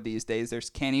Kennywood these days. There's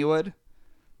Kennywood,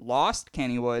 Lost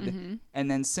Kennywood, Mm-hmm. and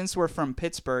then since we're from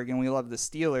Pittsburgh and we love the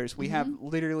Steelers, we have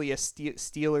literally a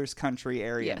Steelers country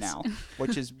area Yes. now,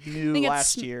 which is I new think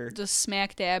last it's year. just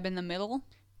smack dab in the middle.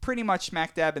 Pretty much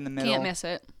smack dab in the middle. Can't miss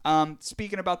it.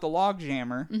 Speaking about the log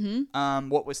jammer, Mm-hmm.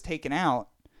 what was taken out,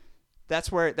 that's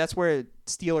where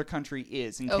Steeler country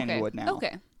is in Okay. Kennywood now.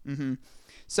 Okay.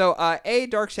 So, A,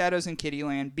 Dark Shadows in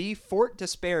Kittyland. B, Fort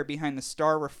Despair behind the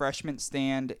Star Refreshment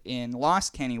Stand in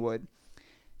Lost Kennywood.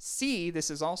 C, this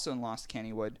is also in Lost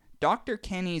Kennywood, Dr.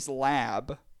 Kenny's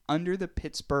Lab under the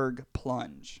Pittsburgh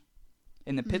Plunge.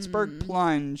 And the Pittsburgh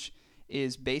Plunge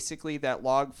is basically that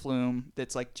log flume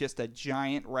that's like just a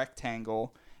giant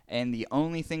rectangle, and the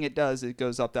only thing it does is it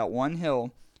goes up that one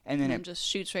hill, and then And it just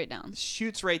shoots right down.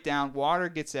 shoots right down, water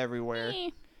gets everywhere. Eh.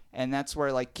 And that's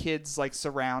where like kids like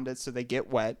surround it so they get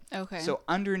wet. Okay. So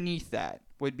underneath that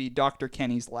would be Dr.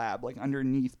 Kenny's Lab, like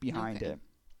underneath behind Okay. it.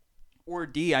 Or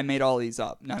D, I made all these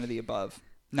up. None of the above.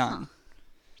 None.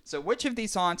 So which of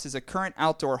these haunts is a current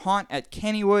outdoor haunt at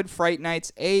Kennywood Fright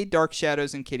Nights? A, Dark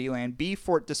Shadows in Kittyland. B,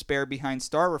 Fort Despair behind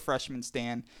Star Refreshment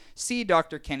Stand. C,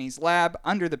 Dr. Kenny's Lab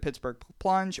under the Pittsburgh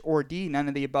Plunge. Or D, none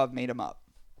of the above, made them up.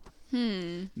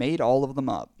 Made all of them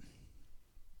up.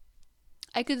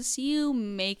 I could see you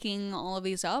making all of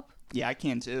these up. Yeah, I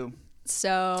can too. So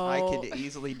I could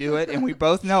easily do it, and we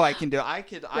both know I can do it. I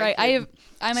could. right. I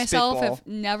myself spitball. have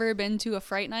never been to a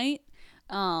fright night.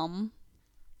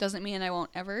 Doesn't mean I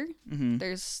won't ever. Mhm.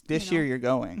 There's This you know, year you're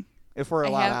going if we're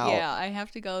allowed out. Yeah, I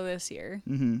have to go this year.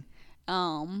 Mm-hmm.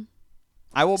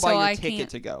 I will buy So your I ticket can't-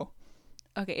 to go.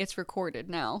 Okay, it's recorded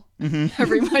now. Mm-hmm.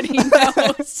 Everybody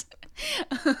knows.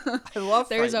 I love.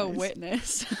 There's Fright a Nights.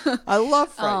 witness. I love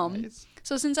Fright Nights.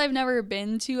 So since I've never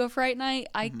been to a fright night,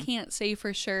 I Mm-hmm. can't say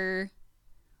for sure,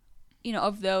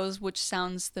 of those which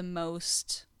sounds the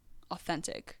most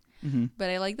authentic. Mm-hmm. But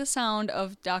I like the sound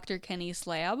of Dr. Kenny's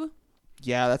Lab.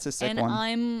 Yeah, that's a sick And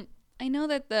one. I know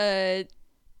that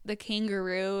the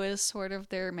kangaroo is sort of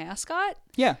their mascot.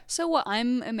 Yeah, So what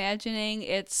I'm imagining the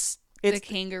It's-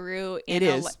 kangaroo it in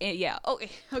is. yeah.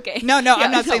 Okay. No, Yeah, I'm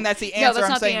not saying that's the answer. No, that's I'm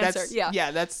not saying the answer. that's Yeah.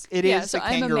 that's So the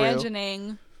I'm kangaroo.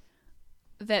 imagining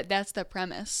that's the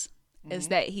premise Mm-hmm. is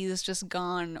that he's just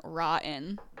gone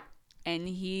rotten and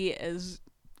he is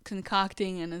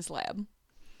concocting in his lab.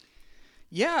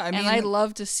 Yeah, I mean, And I'd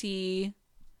love to see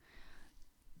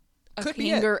Could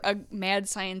be it. a mad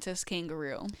scientist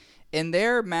kangaroo. and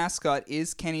their mascot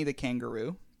is Kenny the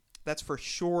kangaroo. That's for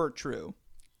sure true.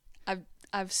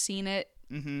 I've seen it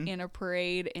Mm-hmm. in a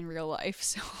parade in real life,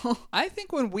 so I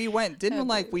think when we went, didn't I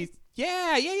like we? believe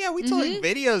Yeah. We took like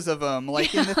videos of them,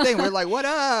 like in the thing. We're like, "What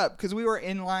up?" Because we were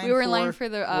in line. we were in line for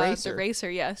the racer. racer,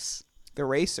 yes. The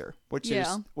racer, which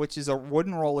Yeah. is a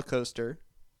wooden roller coaster.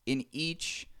 In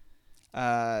each,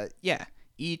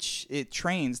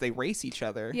 trains they race each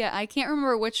other. Yeah, I can't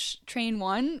remember which train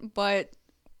won, but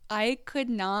I could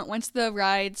not. Once the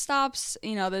ride stops,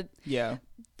 Yeah.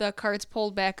 the carts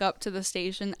pulled back up to the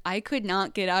station. I could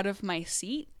not get out of my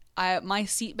seat. My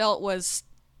seatbelt was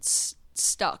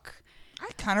stuck, I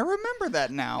kind of remember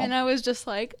that now. and I was just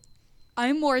like,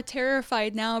 I'm more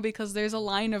terrified now because there's a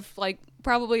line of like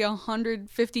probably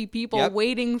 150 people Yep.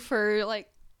 waiting for like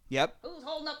Yep. who's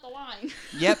holding up the line.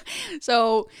 Yep.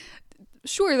 So,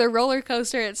 sure, the roller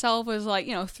coaster itself was like,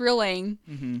 thrilling,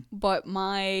 Mm-hmm. but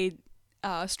my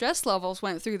stress levels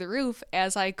went through the roof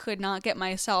as I could not get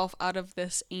myself out of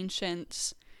this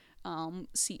ancient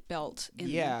seatbelt in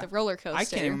Yeah. the roller coaster. I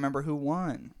can't even remember who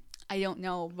won. I don't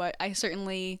know, but I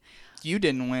certainly. You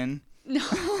didn't win.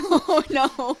 No,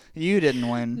 no, You didn't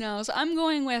win. no. So I'm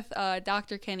going with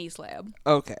Dr. Kenny's Lab.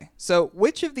 Okay. So,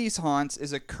 which of these haunts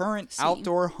is a current C.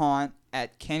 outdoor haunt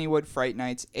at Kennywood Fright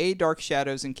Nights? A, Dark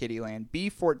Shadows in Kittyland. B,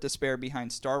 Fort Despair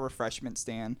behind Star Refreshment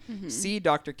Stand. Mm-hmm. C,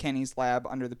 Dr. Kenny's Lab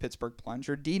under the Pittsburgh Plunge.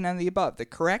 Or D, none of the above. The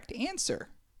correct answer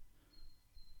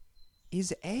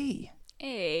is A.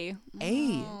 A.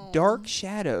 A, Dark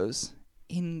Shadows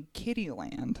in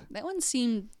Kittyland. That one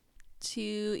seemed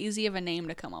too easy of a name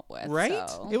to come up with. Right?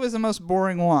 So. It was the most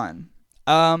boring one.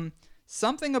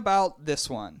 Something about this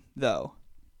one, though.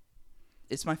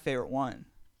 It's my favorite one.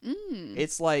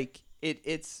 It's like it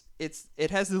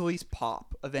has the least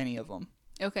pop of any of them.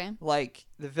 Okay. Like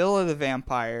the Villa of the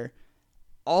Vampire,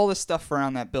 all the stuff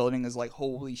around that building is like,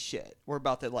 holy shit, we're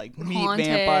about to like meet Haunted,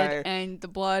 vampire and the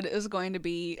blood is going to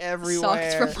be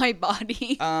everywhere. sucked from my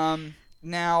body.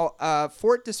 Now,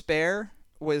 Fort Despair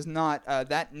was not,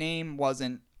 that name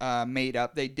wasn't made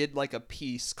up. They did like a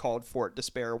piece called Fort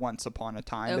Despair once upon a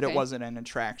time, but it Okay. wasn't an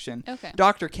attraction. Okay.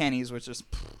 Dr. Kenny's was just,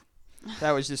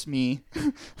 that was just me.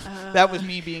 That was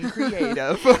me being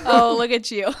creative. Oh, look at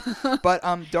you. But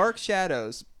Dark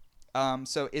Shadows,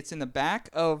 so it's in the back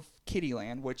of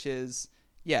Kittyland, which is,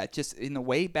 yeah, just in the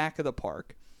way back of the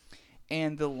park.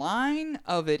 And the line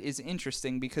of it is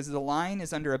interesting because the line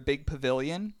is under a big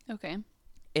pavilion, Okay.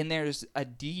 and there's a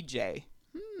DJ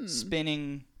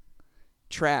spinning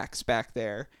tracks back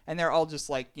there, and they're all just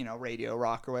like, you know, radio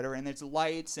rock or whatever, and there's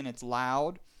lights and it's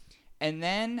loud. And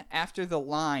then after the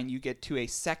line, you get to a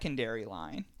secondary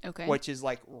line, Okay. which is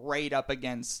like right up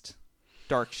against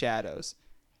Dark Shadows,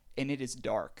 and it is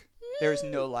dark. There's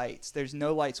no lights. There's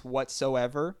no lights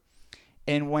whatsoever.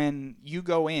 And when you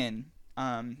go in,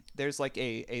 there's like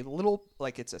a little,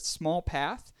 like it's a small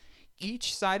path.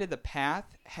 Each side of the path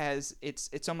has,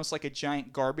 it's almost like a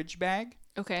giant garbage bag,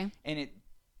 Okay. and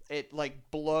it like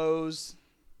blows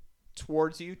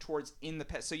towards in the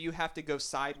path. So you have to go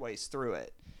sideways through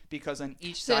it, because on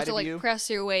each So you have side to of like you, press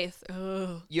your way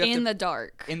You have in to- the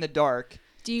dark. in the dark.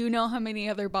 Do you know how many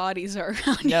other bodies are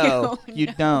around No, you? you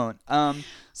don't.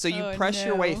 So you Oh, press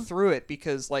your way no. through it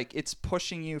because like it's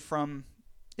pushing you from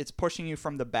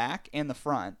the back and the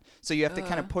front. So you have to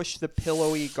kind of push the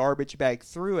pillowy garbage bag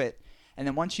through it, and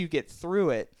then once you get through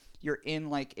it, you're in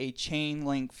like a chain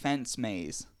link fence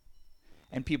maze,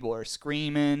 and people are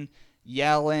screaming,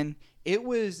 yelling. It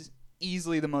was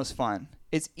easily the most fun.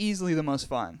 It's easily the most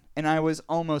fun, and I was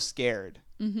almost scared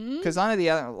because none of the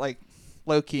other, like,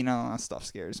 low key, none of that stuff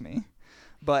scares me.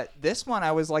 But this one,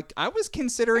 I was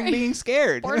considering being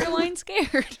scared. Borderline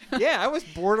scared. Yeah, I was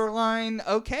borderline,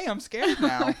 okay, I'm scared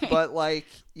now. Right. But, like,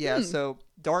 yeah, so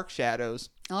Dark Shadows,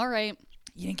 All right.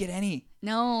 you didn't get any.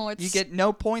 No, it's You get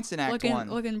no points in Act 1.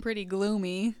 looking pretty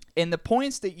gloomy. And the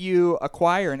points that you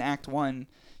acquire in Act 1,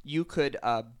 you could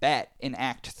bet in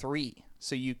Act 3.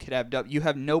 So you could have, you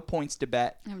have no points to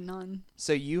bet. I have none.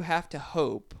 So you have to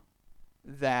hope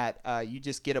that you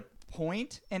just get a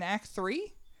point in Act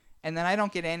 3, and then I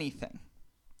don't get anything.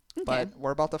 Okay. But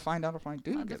we're about to find out if I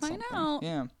do About to get find something. out.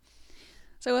 Yeah.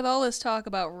 So with all this talk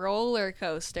about roller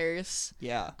coasters,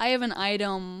 Yeah. I have an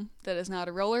item that is not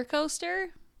a roller coaster,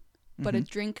 but Mm-hmm. a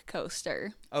drink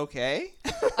coaster. Okay.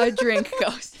 A drink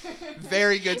coaster.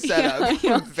 Very good setup.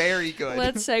 Yeah. Very good.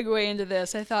 Let's segue into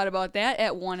this. I thought about that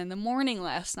at 1 a.m.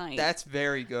 last night. That's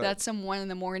very good. That's some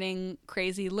 1 a.m.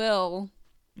 crazy Lil.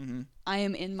 Mm-hmm. I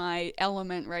am in my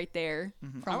element right there.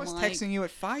 I was like, texting you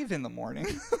at 5 in the morning.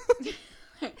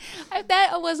 that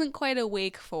I wasn't quite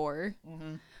awake for.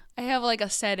 Mm-hmm. I have like a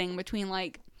setting between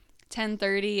like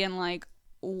 10:30 and like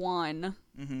 1.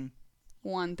 Mm-hmm.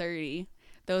 1:30.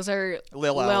 Those are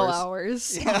Lil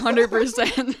hours.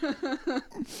 100%.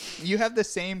 You have the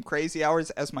same crazy hours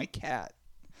as my cat.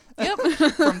 Yep.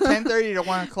 From 10:30 to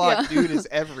 1 o'clock, Yeah. dude is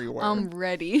everywhere. I'm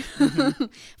ready. Mm-hmm.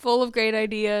 Full of great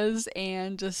ideas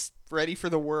and just Ready for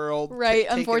the world. right.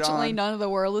 Take it Unfortunately, on. none of the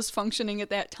world is functioning at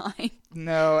that time.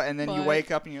 No, and then you But-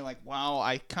 wake up and you're like, wow,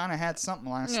 I kind of had something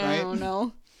last I night. don't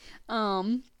know.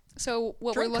 So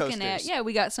what Drink we're looking at, coasters. yeah,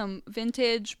 we got some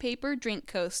vintage paper drink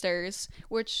coasters,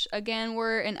 which again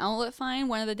were an outlet find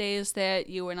one of the days that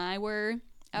you and I were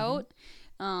out.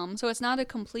 So it's not a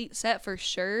complete set for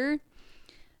sure.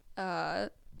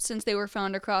 Since they were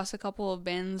found across a couple of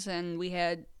bins and we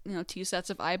had, 2 sets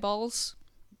of eyeballs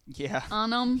Yeah. on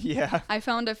them. Yeah. I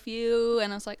found a few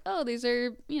and I was like, oh, these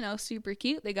are, super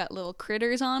cute. They got little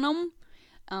critters on them.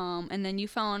 And then you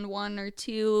found 1 or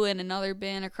 2 in another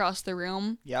bin across the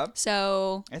room. Yep.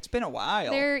 So It's been a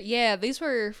while. these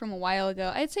were from a while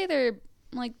ago. I'd say they're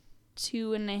like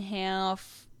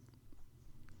 2.5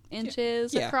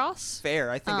 inches Yeah. across. Fair.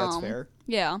 I think that's Um, fair.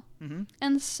 Yeah. Mhm.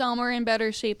 And some are in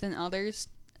better shape than others.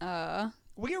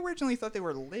 We originally thought they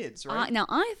were lids, right? Now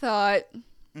I thought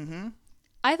Mm-hmm.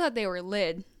 they were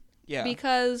lid Yeah.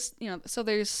 because so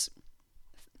there's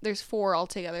 4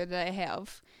 altogether that I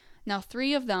have. Now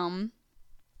 3 of them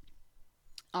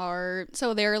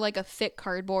they're like a thick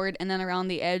cardboard, and then around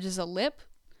the edge is a lip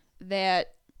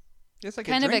that It's like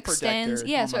kind a of drink extends.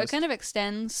 protector, Yeah, so it almost. kind of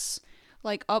extends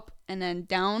like up and then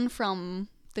down from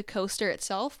the coaster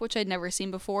itself, which I'd never seen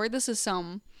before. This is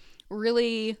some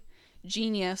really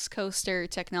genius coaster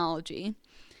technology.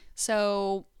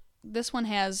 So this one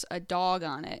has a dog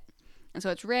on it, and so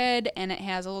it's red, and it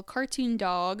has a little cartoon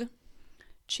dog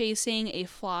chasing a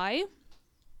fly.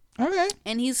 Okay.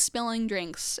 and he's spilling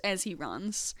drinks as he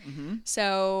runs. Mm-hmm.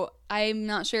 So I'm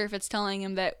not sure if it's telling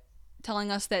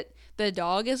us that the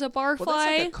dog is a barfly. Well,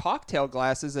 that's like a cocktail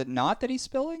glass, is it not, that he's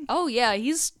spilling? Oh yeah,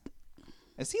 he's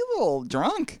Is he a little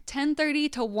drunk?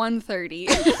 10:30 to 1:30.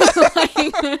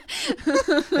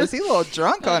 Is he a little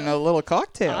drunk on a little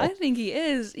cocktail? I think he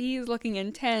is. He's looking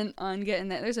intent on getting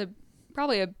that. There's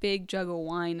probably a big jug of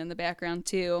wine in the background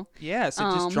too. Yeah, so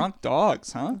just drunk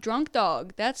dogs, huh? Drunk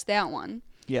dog. That's that one.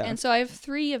 Yeah. And so I have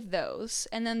 3 of those,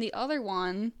 and then the other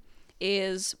one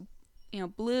is,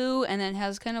 blue, and then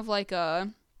has kind of like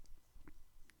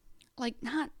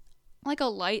not like a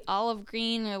light olive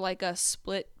green or like a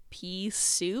split pea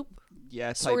soup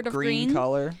Yeah, it's sort like of green green.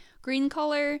 color. green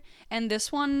color, and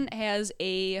this one has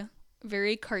a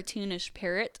very cartoonish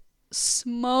parrot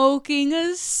smoking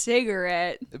a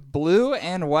cigarette. Blue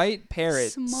and white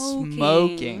parrot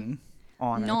smoking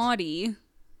on it. Naughty.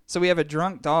 So we have a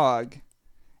drunk dog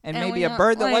and And maybe we a don't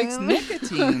bird that like- likes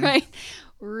nicotine. Right.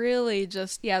 Really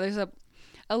just there's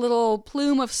a little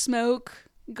plume of smoke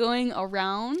going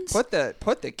around. Put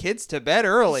the kids to bed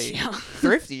early. Yeah.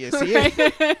 Thrifty is here.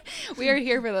 Right. We are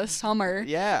here for the summer.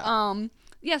 Yeah.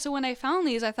 Yeah, so when I found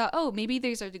these, I thought, oh, maybe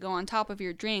these are to go on top of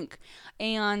your drink.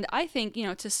 And I think,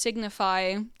 to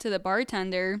signify to the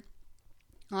bartender,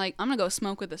 like, I'm going to go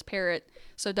smoke with this parrot,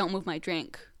 so don't move my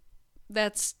drink.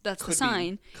 That's the Could be.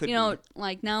 sign. Could be.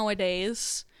 Like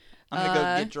nowadays, I'm gonna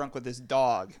go get drunk with this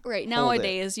dog. right, Hold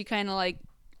nowadays, you kind of like,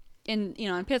 in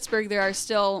Pittsburgh,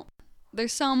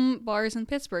 there's some bars in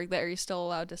Pittsburgh that are still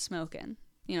allowed to smoke in.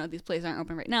 These places aren't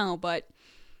open right now, but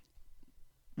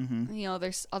Mm-hmm.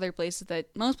 there's other places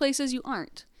most places you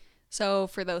aren't. So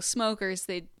for those smokers,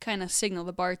 they kind of signal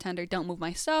the bartender, don't move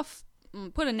my stuff,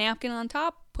 put a napkin on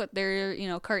top, put their,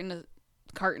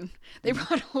 carton. They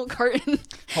brought a whole carton.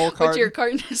 Whole Put your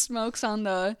carton. carton of smokes on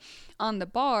the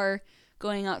bar,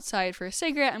 going outside for a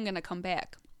cigarette. I'm going to come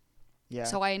back. Yeah.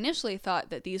 So I initially thought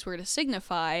that these were to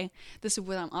signify this is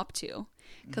what I'm up to.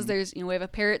 Because Mm-hmm. there's, we have a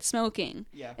parrot smoking.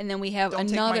 Yeah. And then we have Don't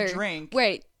take my another. drink.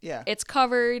 Right. Yeah. It's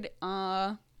covered.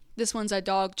 This one's a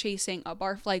dog chasing a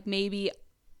barf. Like, maybe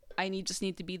I just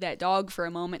need to be that dog for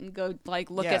a moment and go,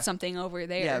 like, look Yeah. at something over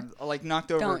there. Yeah, like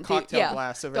knocked over a Don't do- cocktail yeah.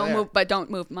 glass over Don't there. move, but don't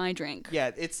move my drink.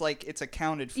 Yeah, it's like it's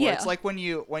accounted for. Yeah. It's like when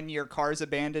your car's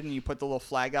abandoned and you put the little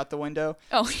flag out the window,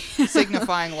 Oh.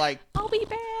 signifying like I'll be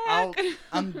back.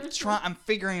 I'm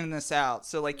figuring this out.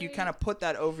 So like you kind of put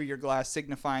that over your glass,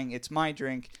 signifying it's my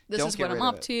drink. This Don't is get what I'm rid of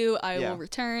up it. to. I Yeah. will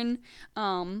return.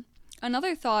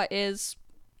 Another thought is,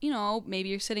 maybe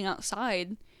you're sitting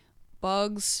outside.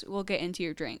 Bugs will get into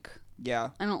your drink. Yeah.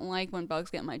 I don't like when bugs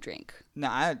get my drink.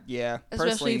 Yeah. Especially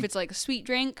Personally, if it's like a sweet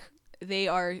drink. They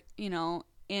are,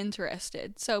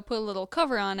 interested. So put a little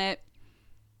cover on it.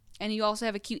 And you also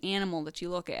have a cute animal that you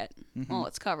look at while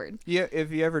it's covered. yeah.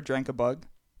 Have you ever drank a bug?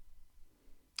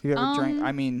 You ever drank?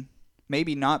 I mean,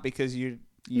 maybe not because you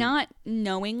Not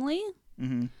knowingly.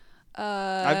 Mm-hmm.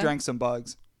 I've drank some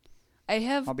bugs. I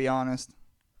have I'll be honest.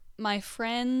 my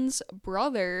friend's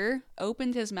brother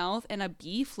opened his mouth and a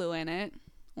bee flew in it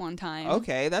one time.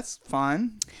 Okay, that's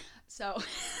fun. So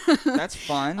That's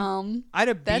fun. I had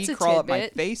a bee that's a crawl up my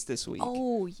tidbit. face this week.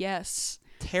 oh yes.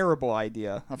 Terrible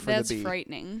idea for That's the bee.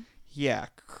 frightening. Yeah,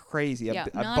 crazy. Yeah,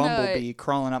 a not bumblebee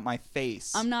crawling up my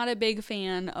face. I'm not a big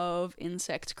fan of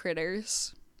insect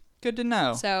critters. Good to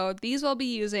know. So these I'll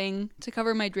be using to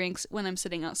cover my drinks when I'm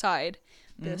sitting outside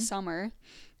Mm-hmm. this summer.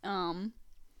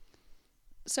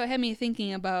 So it had me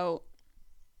thinking about,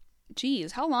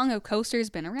 geez, how long have coasters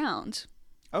been around?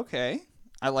 Okay,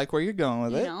 I like where you're going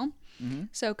with You it. know?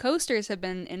 So coasters have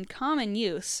been in common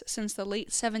use since the late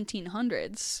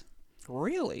 1700s.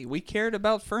 Really, we cared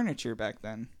about furniture back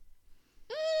then.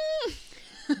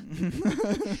 I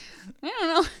don't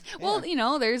know.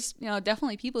 Well, there's,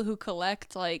 definitely people who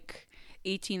collect like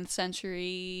 18th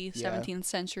century, Yeah. 17th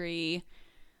century,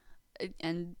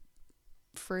 and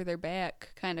further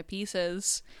back kind of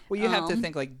pieces. Well, you have to Um,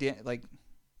 think like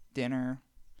dinner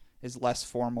is less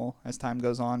formal as time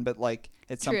goes on, but like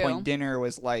at some True. point dinner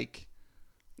was like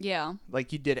Yeah.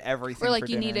 you did everything. Or like for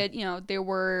you dinner. needed, there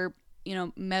were,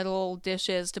 metal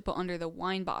dishes to put under the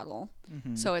wine bottle.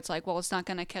 Mm-hmm. So it's like, well, it's not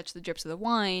going to catch the drips of the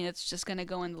wine. It's just going to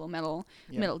go into the metal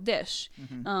dish.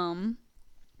 Mm-hmm.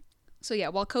 So yeah,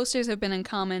 while coasters have been in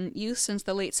common use since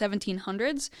the late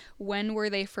 1700s, when were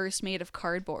they first made of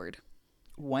cardboard?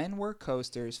 When were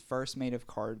coasters first made of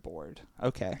cardboard?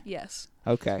 Okay. Yes.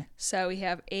 Okay. So we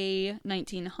have A,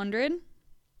 1900,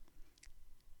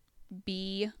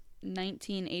 B,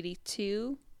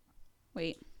 1982.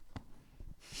 Wait.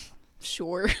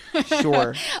 Sure.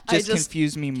 Sure. I Just just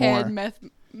confuse me Had more.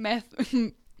 meth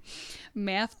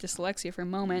Math dyslexia for a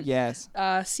moment. Yes.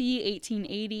 C,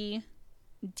 1880.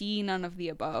 D, none of the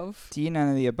above. D, none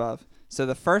of the above. So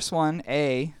the first one,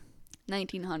 A,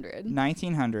 1900.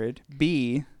 1900.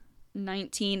 B,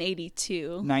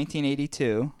 1982.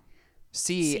 1982.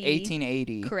 C, C,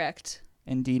 1880. Correct.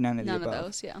 And D, none of the None above. of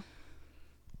those, yeah.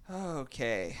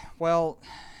 Okay. Well,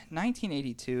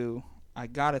 1982, I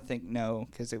gotta think no,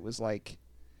 because it was like,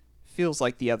 feels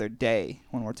like the other day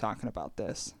when we're talking about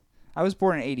this. I was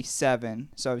born in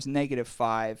 87, so I was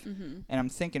 -5, and I'm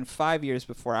thinking 5 years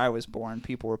before I was born,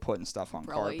 people were putting stuff on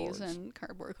Probably cardboards. using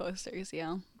cardboard coasters,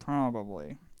 yeah.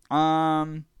 Probably.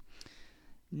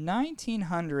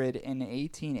 1900 and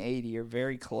 1880 are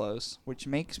very close, which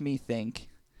makes me think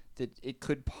that it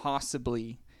could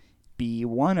possibly be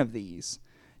one of these.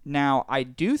 Now, I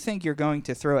do think you're going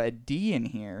to throw a D in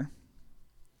here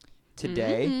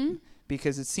today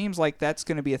because it seems like that's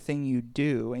going to be a thing you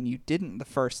do, and you didn't the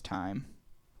first time.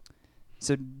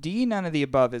 So D, none of the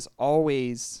above is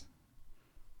always...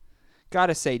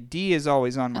 Gotta say, D is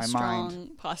always on my A mind.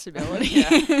 strong possibility.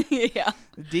 Yeah.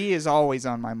 D is always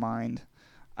on my mind.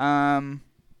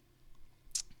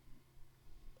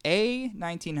 A,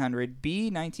 1900, B,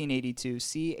 1982,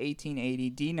 C, 1880,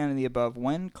 D, none of the above,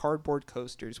 when cardboard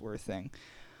coasters were a thing.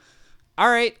 All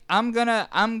right, I'm gonna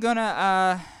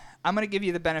give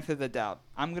you the benefit of the doubt.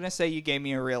 I'm gonna say you gave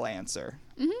me a real answer.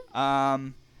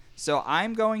 So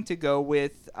I'm going to go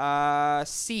with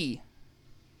C,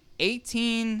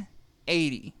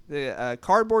 1880. The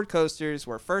cardboard coasters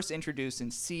were first introduced in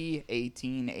C,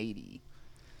 1880.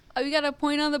 Oh, you got a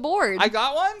point on the board. I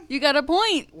got one? You got a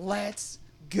point. Let's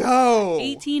go.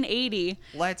 1880.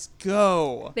 Let's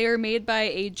go. They were made by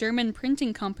a German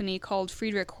printing company called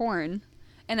Friedrich Horn.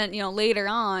 And then, later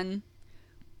on,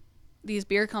 these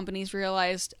beer companies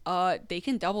realized they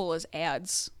can double as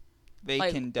ads. They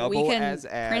Like, can double we can as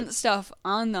ads. print stuff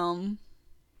on them,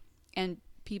 and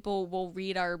people will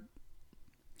read our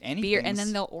beer, and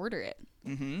then they'll order it.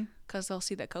 Because they'll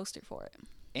see the coaster for it.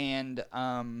 And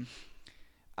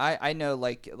I know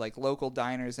like local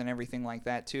diners and everything like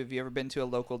that too. Have you ever been to a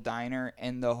local diner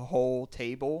and the whole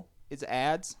table is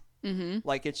ads?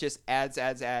 Like it's just ads,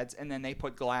 and then they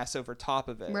put glass over top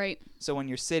of it. Right. So when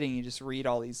you're sitting, you just read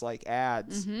all these like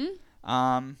ads.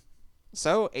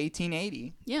 So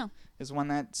 1880 Yeah. is one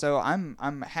that. So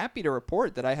I'm happy to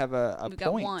report that I have a We've point.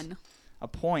 got one A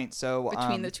point. So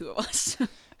between the two of us.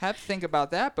 have to think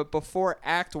about that. But before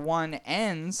Act 1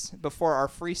 ends, before our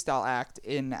freestyle act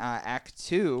in Act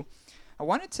 2, I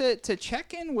wanted to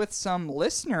check in with some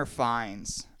listener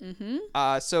finds.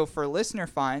 So for listener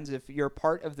finds, if you're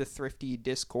part of the Thrifty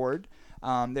Discord,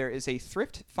 there is a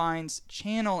Thrift Finds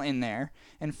channel in there,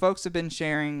 and folks have been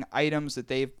sharing items that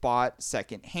they've bought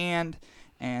secondhand,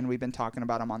 and we've been talking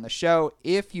about them on the show.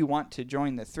 If you want to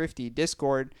join the Thrifty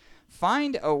Discord,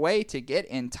 find a way to get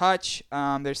in touch.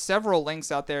 There's several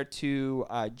links out there to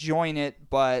join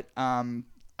it, but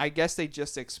I guess they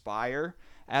just expire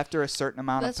after a certain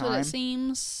amount That's of time. what it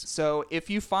seems. So if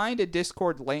you find a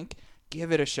Discord link,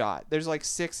 give it a shot. There's like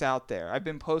 6 out there. I've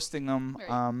been posting them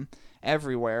Right.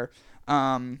 Everywhere.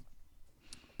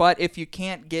 But if you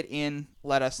can't get in,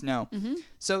 let us know.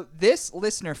 So this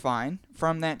listener find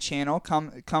from that channel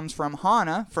comes from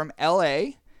Hannah from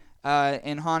LA.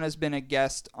 And Hannah's been a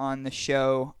guest on the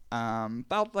show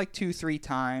about like 2-3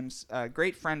 times. A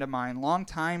great friend of mine,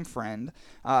 longtime friend.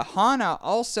 Hannah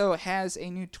also has a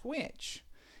new Twitch.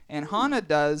 And Hannah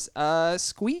does a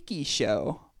squeaky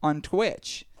show on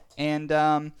Twitch. And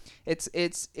it's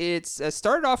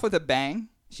started off with a bang.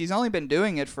 She's only been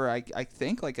doing it for, I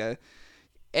think, like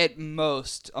at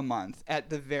most a month. At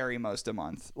the very most a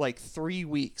month. Like 3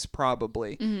 weeks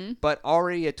probably. But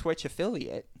already a Twitch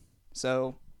affiliate.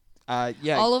 So...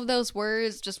 yeah. All of those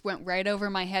words just went right over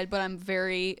my head, but I'm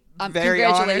very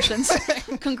congratulations.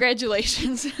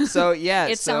 Congratulations. So yeah,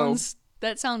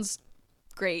 that sounds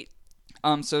great.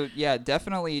 So yeah,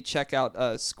 definitely check out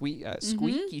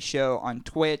Squeaky Show on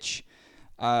Twitch.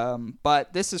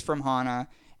 But this is from Hannah,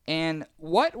 and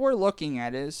what we're looking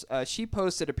at is she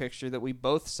posted a picture that we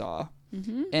both saw,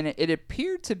 and it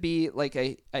appeared to be like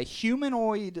a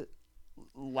humanoid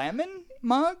lemon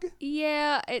mug.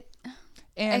 Yeah,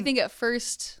 And I think at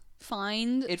first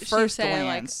find At she first said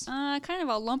glance. like kind of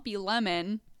a lumpy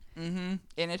lemon, and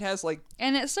it has like,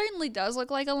 and it certainly does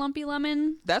look like a lumpy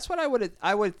lemon. that's what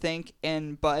I would think.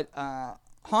 But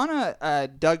Hannah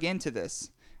dug into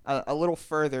this a little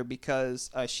further because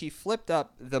she flipped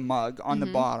up the mug on the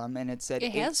bottom, and it said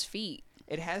It has feet.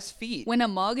 It has feet. When a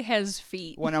mug has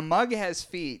feet, When a mug has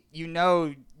feet, you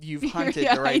know you've hunted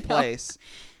Yeah, the right I know. place.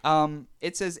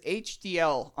 It says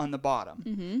HDL on the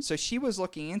bottom. So she was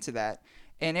looking into that,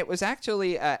 and it was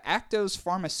actually Actos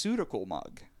Pharmaceutical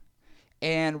mug.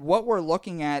 And what we're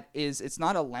looking at is it's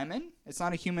not a lemon. It's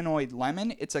not a humanoid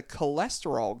lemon. It's a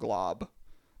cholesterol glob.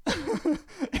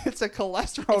 It's a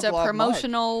cholesterol It's a glob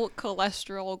promotional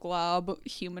cholesterol glob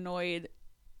humanoid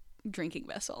drinking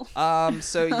vessel.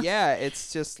 So yeah,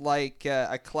 it's just like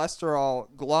a cholesterol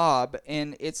glob,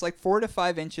 and it's like 4 to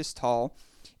 5 inches tall,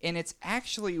 and it's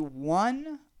actually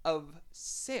one of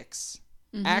 6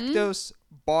 Actos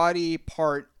body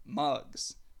part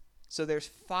mugs. So there's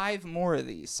 5 more of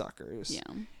these suckers.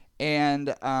 Yeah.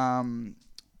 And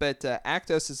but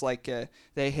Actos is like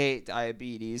they hate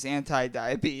diabetes,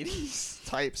 anti-diabetes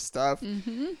type stuff.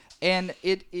 And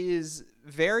it is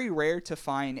very rare to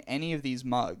find any of these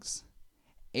mugs.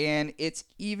 And it's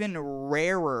even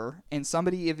rarer, and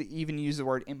somebody even used the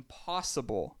word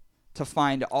impossible, to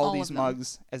find all these of them.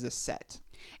 mugs as a set.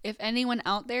 If anyone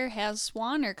out there has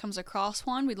one or comes across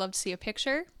one, we'd love to see a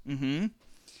picture. And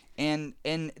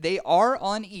they are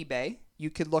on eBay. You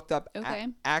could look up Okay.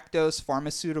 Actos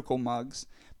pharmaceutical mugs,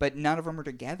 but none of them are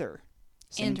together.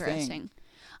 Same Interesting. thing.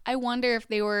 I wonder if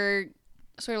they were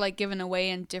sort of like given away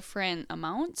in different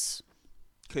amounts,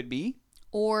 Could be.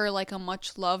 or like a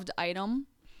much loved item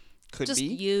Could just be.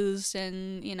 used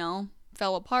and,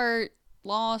 fell apart,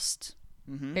 lost,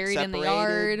 buried in the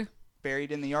Separated, yard.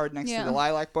 Buried in the yard next to Yeah. the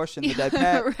lilac bush and the dead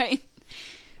pet. Right.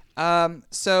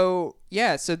 So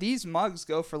these mugs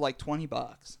go for like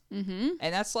 $20. And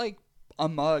that's like a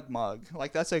mug.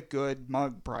 Like that's a good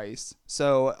mug price.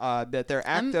 So but they're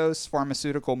Actos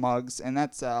pharmaceutical mugs, and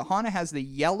that's Hana has the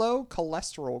yellow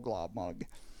cholesterol glob mug.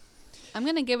 I'm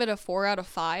going to give it a 4 out of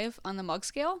 5 on the mug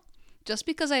scale, just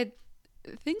because I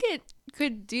think it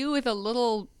could do with a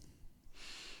little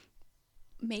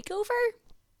makeover.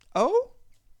 Oh,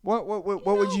 what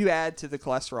would you add to the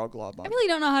cholesterol glob mug? I really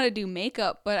don't know how to do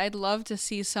makeup, but I'd love to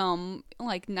see some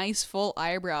like nice full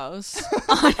eyebrows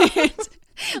on it.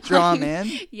 Draw 'em in.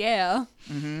 Yeah.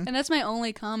 And that's my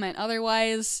only comment.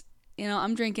 Otherwise,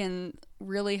 I'm drinking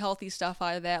really healthy stuff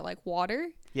out of that, like water,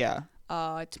 Yeah.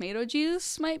 tomato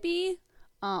juice might be,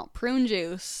 prune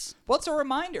juice. Well, it's a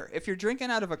reminder. If you're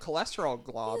drinking out of a cholesterol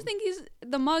glob, I think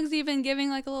the mug's even giving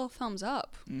like a little thumbs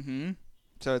up.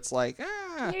 so it's like,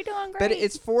 You're doing great. But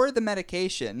it's for the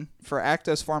medication, for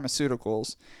Actos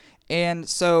Pharmaceuticals. And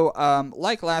so,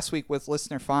 like last week with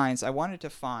Listener Finds, I wanted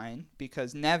to find,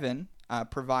 because Nevin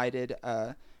provided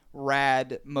a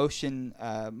rad motion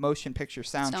picture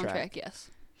soundtrack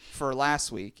yes. for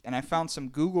last week, and I found some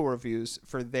Google reviews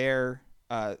for their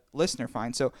Listener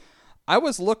Find. So I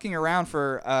was looking around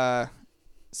for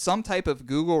some type of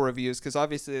Google reviews, because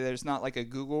obviously there's not like a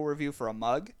Google review for a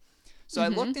mug. So I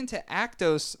looked into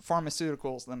Actos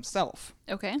Pharmaceuticals themselves,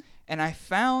 Okay. and I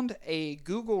found a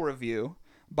Google review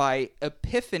by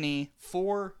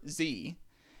Epiphany4Z,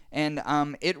 and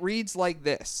it reads like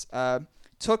this.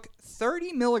 Took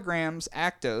 30 milligrams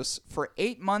Actos for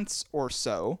 8 months or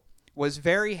so, was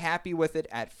very happy with it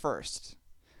at first.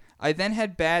 I then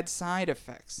had bad side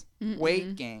effects,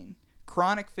 weight gain,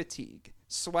 chronic fatigue,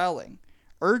 swelling,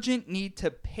 urgent need to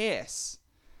piss.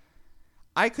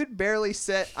 I could barely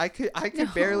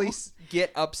barely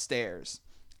get upstairs.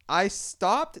 I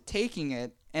stopped taking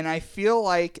it, and I feel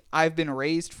like I've been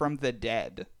raised from the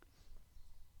dead.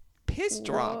 Piss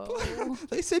drop.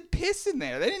 They said piss in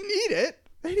there. They didn't need it.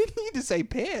 They didn't need to say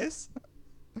piss.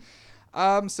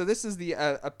 So this is the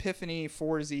Epiphany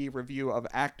 4Z review of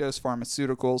Actos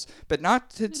Pharmaceuticals, but not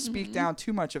to speak down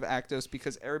too much of Actos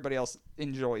because everybody else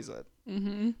enjoys it.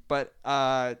 But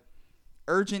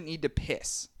urgent need to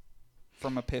piss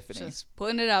from Epiphany. Just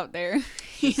putting it out there.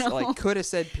 Just like could have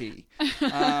said pee.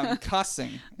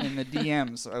 Cussing in the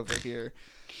DMs over here.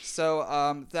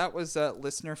 So that was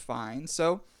Listener Find.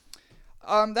 So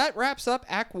that wraps up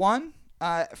Act 1.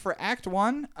 For Act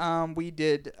 1, we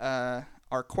did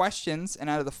our questions, and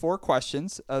out of the 4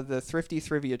 questions of the Thrifty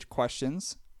Trivia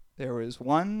questions, there was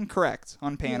 1 correct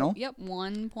on panel. Yep,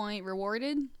 1 point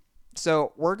rewarded.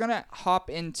 So we're going to hop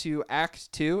into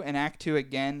Act 2, and Act 2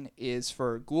 again is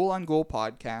for Ghoul on Ghoul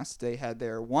podcast. They had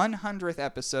their 100th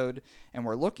episode, and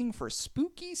we're looking for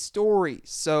spooky stories.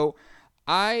 So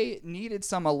I needed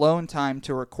some alone time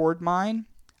to record mine.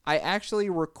 I actually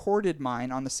recorded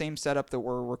mine on the same setup that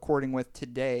we're recording with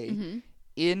today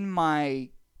in my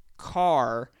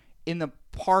car in the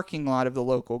parking lot of the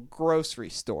local grocery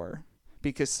store,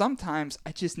 because sometimes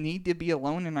I just need to be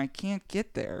alone and I can't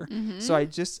get there. So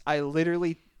I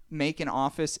literally make an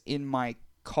office in my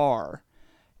car,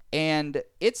 and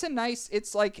it's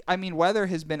weather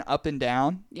has been up and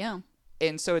down, Yeah.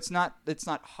 and so it's not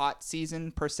hot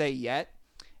season per se yet.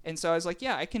 And so I was like,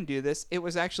 yeah, I can do this. It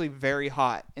was actually very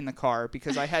hot in the car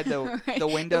because I had the Right. the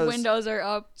windows. The windows are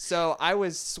up. So I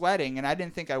was sweating, and I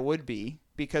didn't think I would be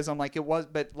because I'm like, it was,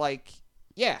 but like,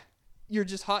 yeah, you're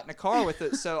just hot in a car with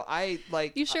it. So I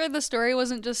like, You sure the story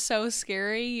wasn't just so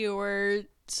scary you were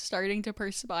starting to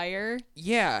perspire?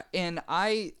 yeah, and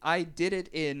I did it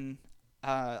in,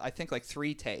 I think like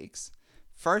 3 takes.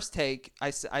 First take,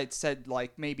 I said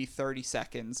like maybe 30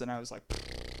 seconds, and I was like,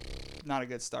 not a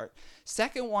good start.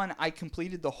 Second one, I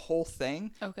completed the whole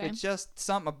thing. Okay. It's just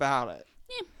something about it.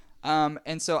 Yeah.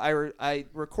 And so I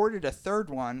recorded a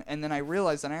third one, and then I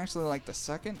realized that I actually like the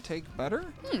second take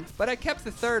better. But I kept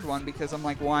the third one because I'm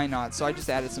like, why not? So I just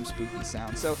added some spooky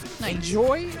sounds. So Nice.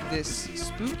 enjoy this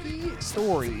spooky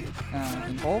story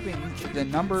involving the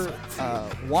number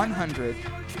 100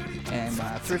 and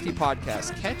Thrifty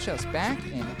Podcast. Catch us back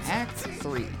in Act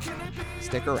 3.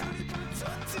 Stick around.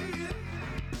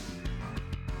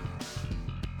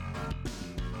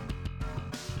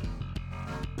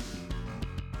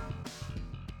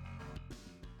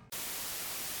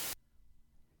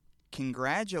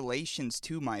 Congratulations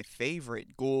to my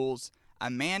favorite ghouls,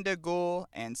 Amanda Ghoul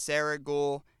and Sarah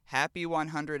Ghoul. Happy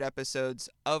 100 episodes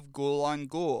of Ghoul on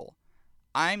Ghoul.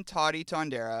 I'm Toddy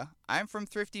Tondera. I'm from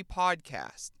Thrifty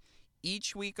Podcast.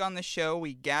 Each week on the show,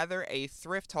 we gather a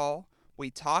thrift haul,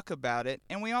 we talk about it,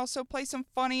 and we also play some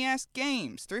funny-ass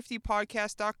games.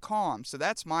 ThriftyPodcast.com, so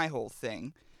that's my whole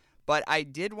thing. But I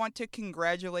did want to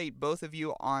congratulate both of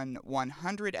you on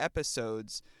 100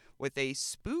 episodes with a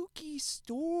spooky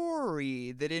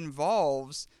story that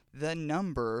involves the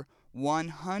number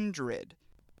 100.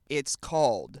 It's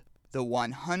called The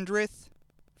 100th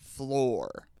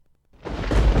Floor.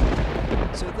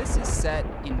 So this is set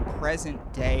in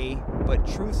present day, but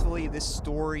truthfully this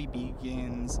story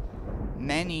begins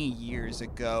many years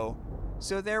ago.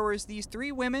 So there was these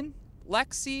 3 women,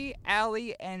 Lexi,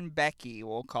 Allie, and Becky,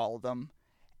 we'll call them.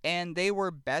 And they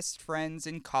were best friends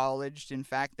in college. In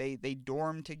fact, they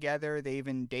dormed together. They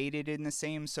even dated in the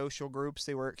same social groups.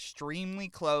 They were extremely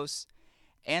close.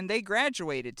 And they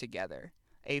graduated together.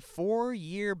 A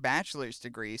 4-year bachelor's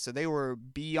degree. So they were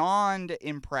beyond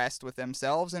impressed with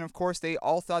themselves. And of course, they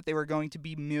all thought they were going to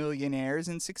be millionaires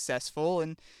and successful.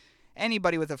 And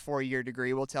anybody with a 4-year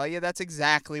degree will tell you that's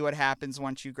exactly what happens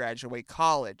once you graduate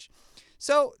college.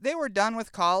 So they were done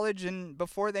with college, and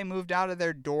before they moved out of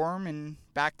their dorm and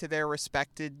back to their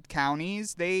respected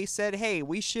counties, they said, hey,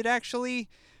 we should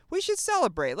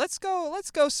celebrate. Let's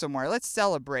go somewhere. Let's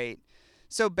celebrate.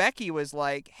 So Becky was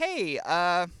like, hey,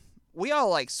 we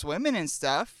all like swimming and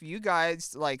stuff. You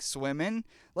guys like swimming.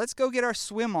 Let's go get our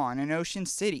swim on in Ocean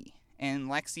City. And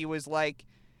Lexi was like,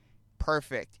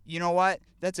 perfect. You know what?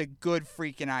 That's a good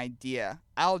freaking idea.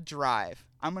 I'll drive.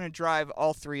 I'm going to drive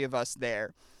all 3 of us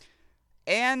there.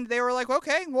 And they were like,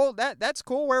 okay, well, that's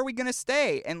cool. Where are we going to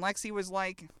stay? And Lexi was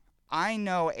like, I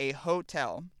know a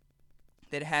hotel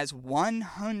that has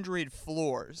 100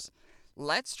 floors.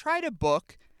 Let's try to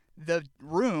book the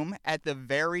room at the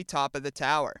very top of the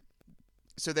tower.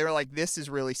 So they were like, this is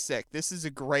really sick. This is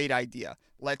a great idea.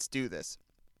 Let's do this.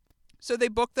 So they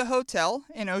booked the hotel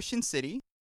in Ocean City.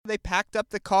 They packed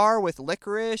up the car with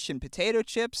licorice and potato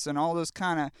chips and all those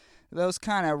kind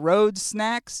of road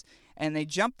snacks. And they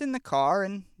jumped in the car,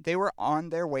 and they were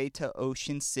on their way to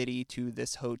Ocean City to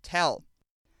this hotel.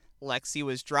 Lexi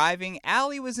was driving,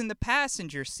 Allie was in the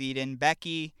passenger seat, and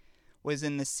Becky was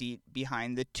in the seat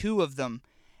behind the 2 of them.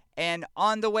 And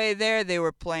on the way there, they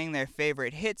were playing their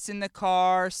favorite hits in the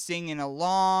car, singing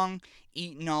along,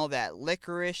 eating all that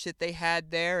licorice that they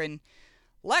had there. And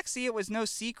Lexi, it was no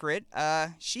secret,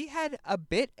 she had a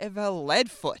bit of a lead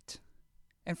foot.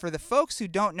 And for the folks who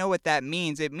don't know what that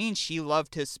means, it means she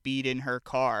loved to speed in her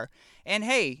car. And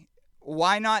hey,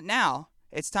 why not now?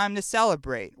 It's time to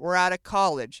celebrate. We're out of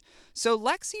college. So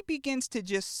Lexi begins to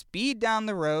just speed down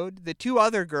the road. The 2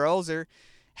 other girls are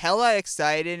hella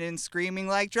excited and screaming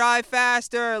like, drive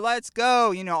faster, let's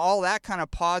go. You know, all that kind of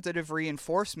positive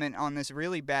reinforcement on this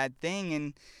really bad thing.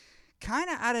 And kind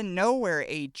of out of nowhere,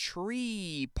 a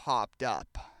tree popped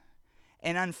up.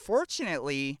 And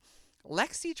unfortunately,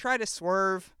 Lexi tried to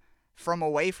swerve from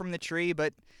away from the tree,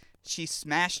 but she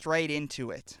smashed right into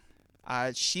it.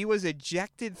 She was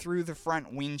ejected through the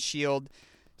front windshield.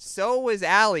 So was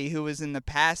Allie, who was in the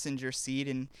passenger seat,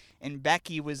 and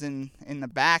Becky was in the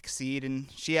back seat, and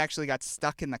she actually got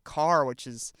stuck in the car, which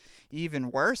is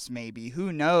even worse maybe.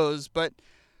 Who knows? But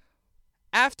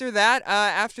after that,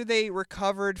 after they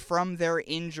recovered from their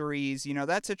injuries, you know,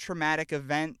 that's a traumatic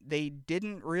event. They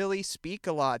didn't really speak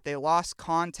a lot. They lost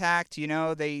contact, you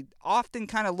know. They often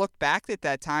kind of look back at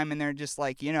that time and they're just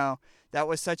like, you know, that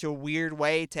was such a weird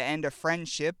way to end a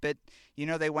friendship. But,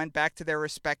 they went back to their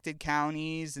respected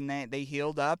counties and they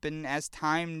healed up. And as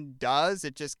time does,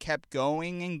 it just kept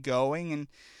going and going. And,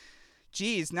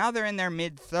 geez, now they're in their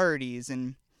mid-30s.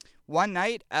 And one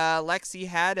night, Lexi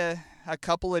had a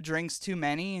couple of drinks too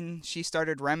many, and she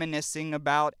started reminiscing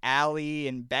about Allie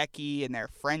and Becky and their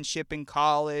friendship in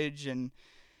college. And,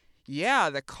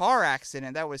 yeah, the car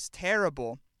accident, that was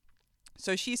terrible.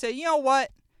 So she said, you know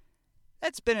what?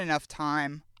 That's been enough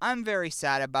time. I'm very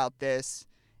sad about this.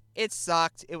 It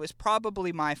sucked. It was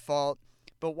probably my fault.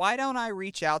 But why don't I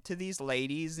reach out to these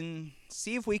ladies and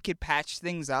see if we could patch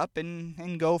things up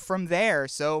and go from there?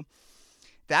 So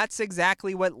that's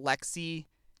exactly what Lexi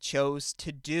chose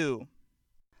to do.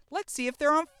 Let's see if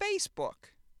they're on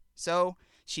Facebook. So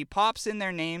she pops in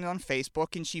their names on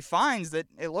Facebook and she finds that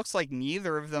it looks like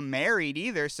neither of them married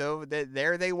either. So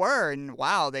there they were. And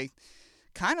wow, they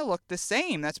kind of look the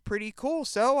same. That's pretty cool.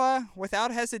 So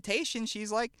without hesitation,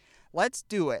 she's like, let's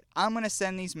do it. I'm going to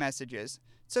send these messages.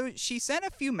 So she sent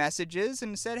a few messages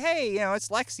and said, hey, it's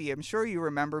Lexi. I'm sure you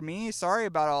remember me. Sorry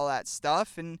about all that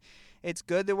stuff. And it's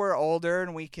good that we're older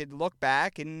and we could look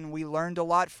back and we learned a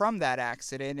lot from that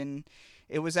accident. And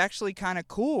it was actually kind of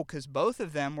cool because both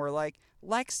of them were like,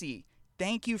 Lexi,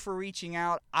 thank you for reaching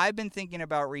out. I've been thinking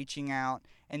about reaching out.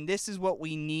 And this is what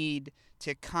we need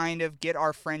to kind of get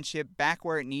our friendship back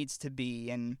where it needs to be.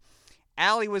 And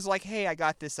Allie was like, hey, I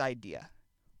got this idea.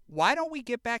 Why don't we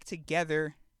get back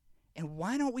together and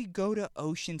why don't we go to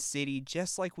Ocean City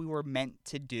just like we were meant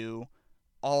to do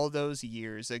all those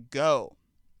years ago?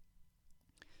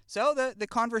 So the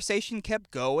conversation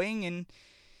kept going and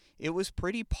it was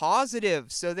pretty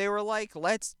positive. So they were like,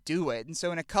 let's do it. And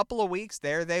so in a couple of weeks,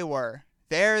 there they were.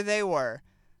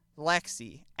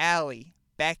 Lexi, Allie,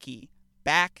 Becky,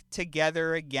 back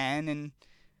together again. And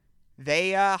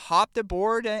they hopped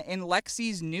aboard in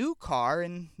Lexi's new car,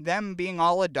 and them being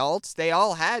all adults, they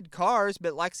all had cars,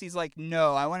 but Lexi's like,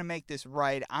 no, I want to make this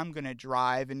right. I'm going to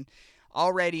drive. And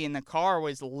already in the car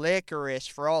was licorice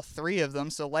for all three of them,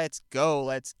 so let's go.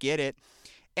 Let's get it.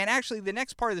 And actually, the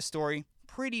next part of the story,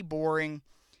 pretty boring.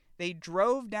 They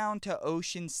drove down to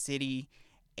Ocean City,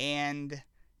 and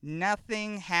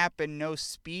nothing happened. No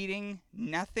speeding,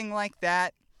 nothing like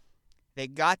that. They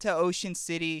got to Ocean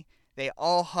City. They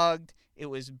all hugged. It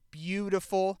was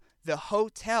beautiful. The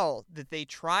hotel that they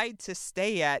tried to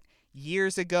stay at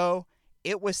years ago,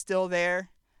 it was still there.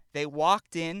 They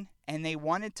walked in and they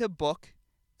wanted to book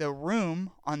the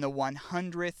room on the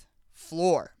 100th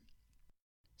floor.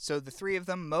 So the three of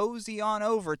them mosey on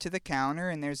over to the counter,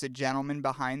 and there's a gentleman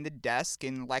behind the desk,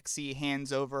 and Lexi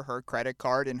hands over her credit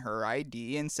card and her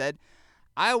ID and said,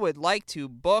 I would like to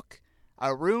book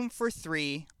a room for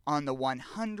 3 on the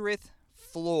 100th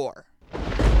floor.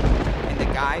 And the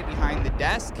guy behind the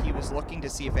desk, he was looking to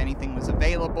see if anything was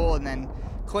available, and then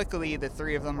quickly the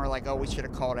three of them are like, oh, we should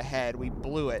have called ahead. We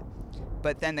blew it.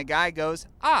 But then the guy goes,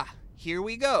 here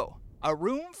we go. A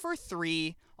room for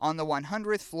 3 on the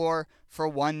 100th floor for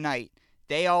one night.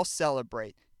 They all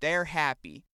celebrate. They're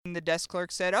happy. And the desk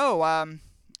clerk said,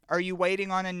 are you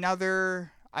waiting on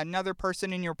another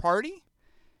person in your party?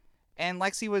 And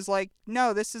Lexi was like,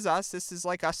 no, this is us. This is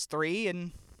like us 3.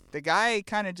 And the guy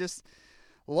kind of just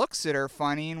looks at her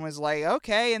funny and was like,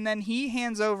 okay. And then he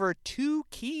hands over 2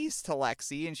 keys to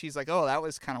Lexi. And she's like, oh, that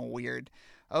was kind of weird.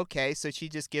 Okay, so she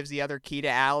just gives the other key to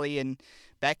Allie, and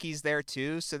Becky's there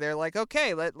too. So they're like,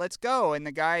 okay, let's go. And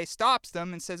the guy stops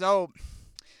them and says, oh,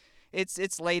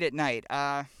 it's late at night.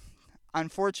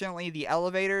 Unfortunately, the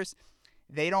elevators,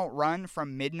 they don't run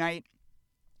from midnight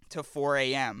to 4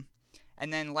 a.m.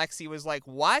 And then Lexi was like,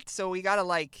 what? So we got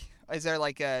to is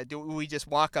there do we just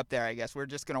walk up there, I guess? We're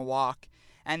just going to walk.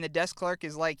 And the desk clerk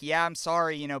is like, yeah, I'm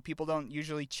sorry. people don't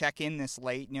usually check in this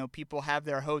late. People have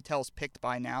their hotels picked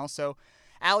by now. So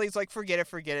Allie's like, forget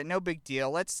it. No big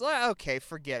deal. Okay,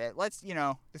 forget it. Let's,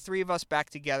 the 3 of us back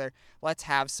together. Let's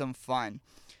have some fun.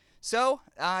 So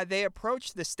they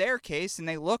approach the staircase and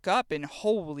they look up and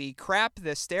holy crap,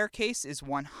 the staircase is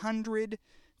 100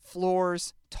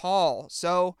 floors tall.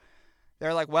 So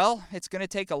they're like, well, it's going to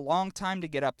take a long time to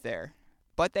get up there.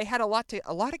 But they had a lot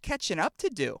of catching up to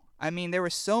do. I mean, there were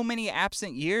so many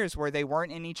absent years where they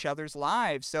weren't in each other's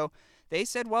lives. So they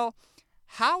said, well,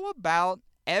 how about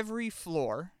every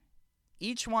floor,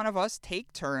 each one of us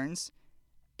take turns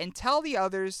and tell the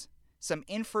others some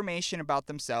information about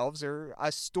themselves or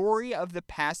a story of the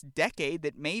past decade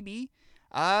that maybe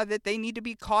that they need to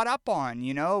be caught up on,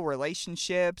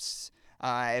 relationships,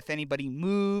 if anybody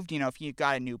moved, if you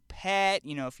got a new pet,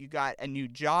 if you got a new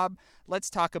job. Let's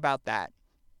talk about that.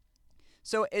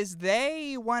 So as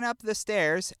they went up the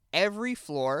stairs, every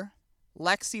floor,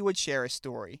 Lexi would share a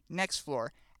story. Next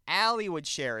floor, Allie would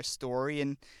share a story,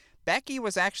 and Becky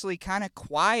was actually kind of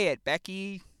quiet.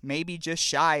 Becky, maybe just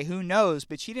shy, who knows,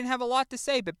 but she didn't have a lot to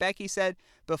say. But Becky said,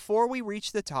 before we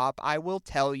reach the top, I will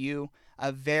tell you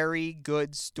a very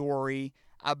good story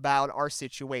about our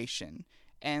situation.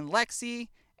 And Lexi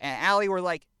and Allie were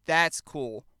like, that's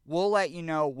cool. We'll let you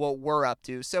know what we're up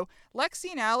to. So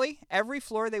Lexi and Allie, every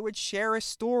floor they would share a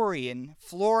story, and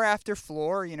floor after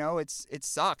floor, it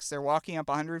sucks. They're walking up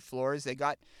 100 floors. They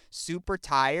got super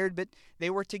tired, but they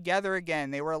were together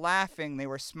again. They were laughing. They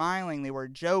were smiling. They were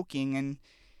joking, and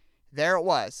there it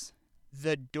was,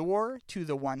 the door to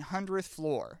the 100th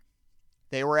floor.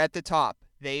 They were at the top.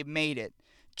 They made it.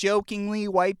 Jokingly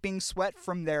wiping sweat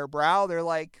from their brow, they're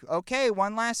like, okay,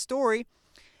 one last story.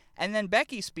 And then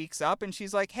Becky speaks up, and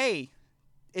she's like, hey,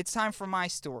 it's time for my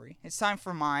story. It's time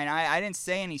for mine. I didn't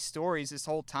say any stories this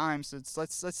whole time, so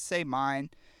let's say mine.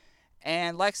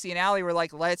 And Lexi and Allie were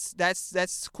like,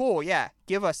 that's cool. Yeah,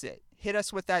 give us it. Hit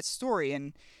us with that story.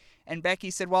 And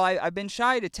Becky said, well, I've been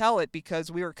shy to tell it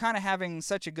because we were kind of having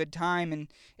such a good time, and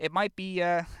it might be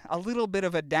a little bit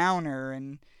of a downer.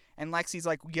 And Lexi's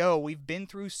like, yo, we've been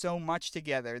through so much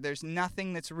together. There's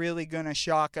nothing that's really going to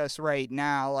shock us right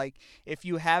now. Like, if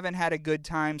you haven't had a good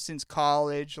time since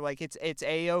college, like, it's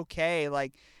A-okay.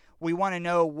 Like, we want to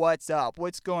know what's up.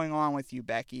 What's going on with you,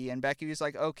 Becky? And Becky was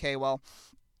like, okay, well,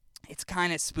 it's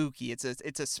kind of spooky. It's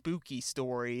a spooky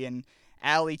story. And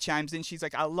Allie chimes in. She's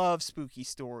like, I love spooky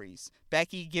stories.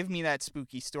 Becky, give me that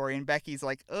spooky story. And Becky's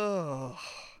like, oh,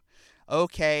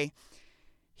 okay.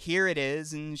 Here it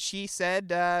is. And she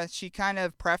said, she kind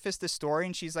of prefaced the story,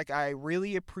 and she's like, I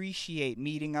really appreciate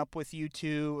meeting up with you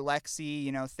two,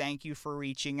 Lexi. Thank you for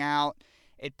reaching out.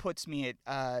 It puts me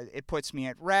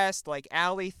at rest. Like,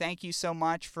 Allie, thank you so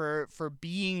much for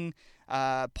being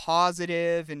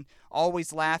positive and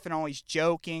always laughing, always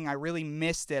joking. I really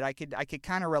missed it. I could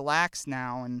kind of relax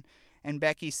now. And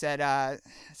Becky said,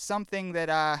 something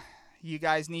that you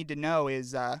guys need to know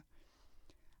is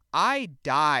I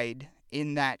died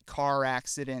in that car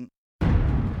accident.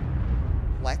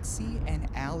 Lexi and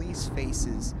Allie's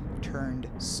faces turned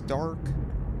stark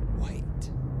white.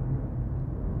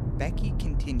 Becky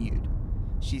continued.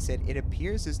 She said, it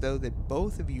appears as though that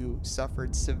both of you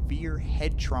suffered severe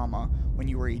head trauma when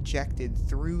you were ejected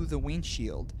through the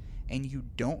windshield, and you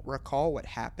don't recall what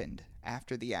happened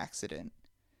after the accident.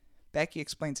 Becky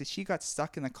explains that she got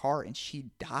stuck in the car and she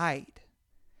died.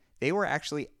 They were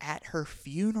actually at her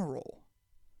funeral.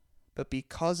 But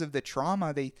because of the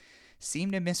trauma, they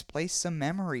seem to misplace some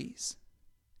memories.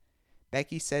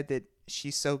 Becky said that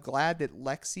she's so glad that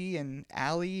Lexi and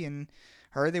Allie and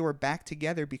her, they were back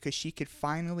together because she could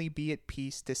finally be at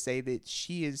peace to say that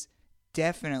she is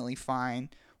definitely fine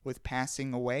with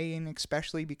passing away, and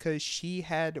especially because she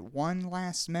had one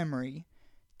last memory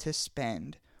to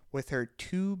spend with her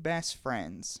two best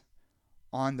friends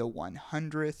on the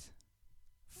 100th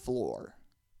floor.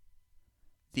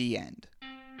 The end.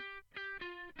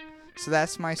 So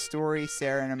that's my story,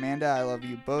 Sarah and Amanda. I love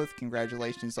you both.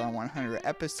 Congratulations on 100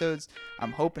 episodes.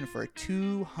 I'm hoping for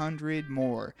 200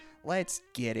 more. Let's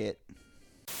get it.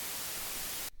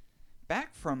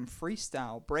 Back from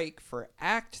freestyle break for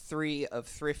Act 3 of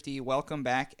Thrifty. Welcome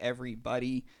back,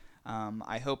 everybody.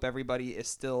 I hope everybody is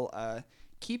still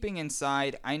keeping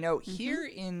inside. I know here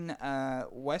in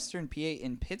Western PA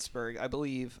in Pittsburgh, I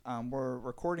believe we're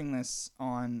recording this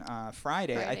on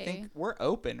Friday. I think we're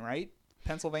open, right?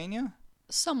 Pennsylvania?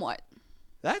 Somewhat.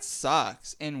 That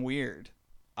sucks and weird.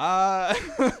 I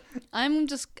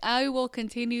will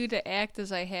continue to act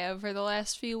as I have for the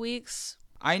last few weeks.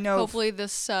 I know. Hopefully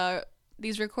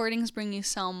these recordings bring you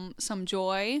some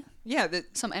joy. Yeah.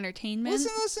 Some entertainment.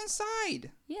 Listen to us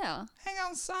inside. Yeah. Hang out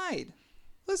inside.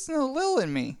 Listen to Lil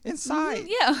and me inside.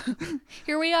 Yeah.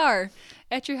 Here we are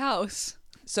at your house.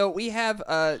 So we have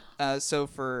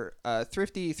for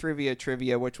Thrifty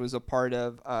Trivia, which was a part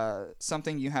of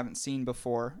something you haven't seen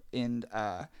before in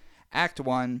Act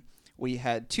 1, we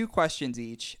had 2 questions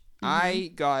each.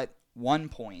 I got 1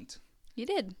 point. You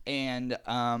did. And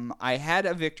I had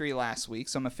a victory last week,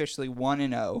 so I'm officially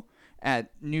 1-0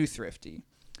 at New Thrifty.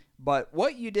 But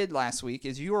what you did last week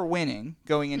is you were winning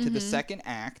going into the second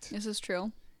act. This is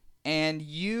true. And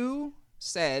you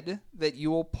said that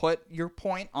you will put your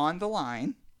point on the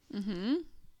line.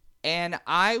 And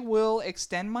I will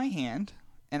extend my hand,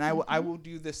 and I will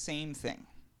do the same thing.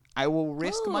 I will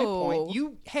risk my point.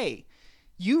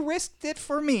 You risked it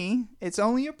for me. It's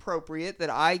only appropriate that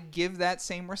I give that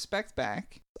same respect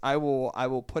back. I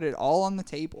will put it all on the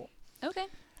table. Okay.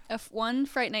 One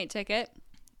Fright Night ticket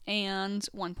and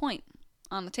 1 point.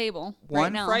 on the table One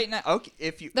right now. Fright Night. Okay,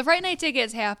 if you The Fright Night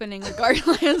ticket's happening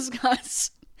regardless,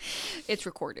 guys. It's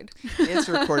recorded. it's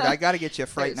recorded. I got to get you a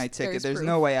Fright There's- Night ticket. there's There's proof.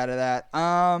 no way out of that.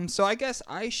 So I guess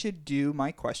I should do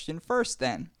my question first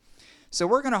then. So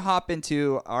we're going to hop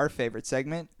into our favorite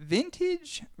segment,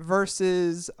 vintage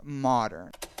versus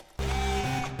modern.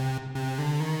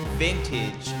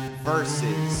 Vintage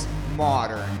versus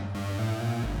modern.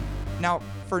 Now,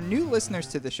 for new listeners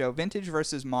to the show, vintage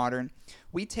versus modern,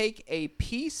 we take a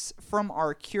piece from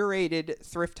our curated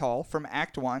thrift haul from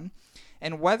Act 1,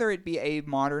 and whether it be a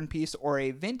modern piece or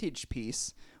a vintage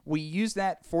piece, we use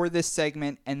that for this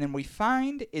segment, and then we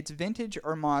find its vintage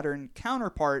or modern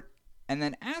counterpart, and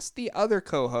then ask the other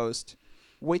co-host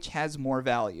which has more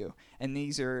value. And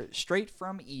these are straight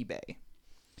from eBay.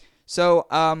 So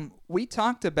we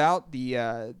talked about the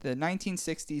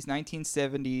 1960s,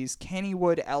 1970s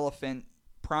Kennywood Elephant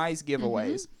prize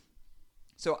giveaways.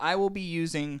 So I will be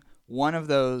using one of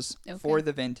those for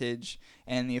the vintage,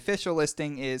 and the official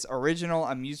listing is Original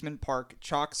Amusement Park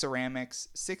Chalk Ceramics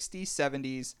 60s,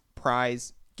 70s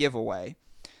prize giveaway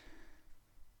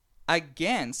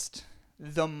against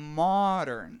the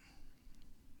modern.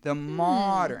 The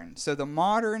modern. So the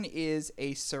modern is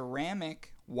a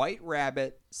ceramic White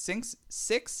Rabbit 6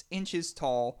 inches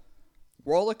tall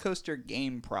roller coaster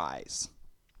game prize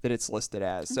that it's listed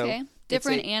as. So Okay.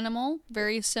 Different animal,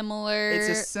 very similar. it's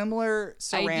a similar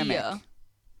ceramic. idea.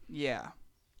 Yeah.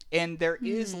 And there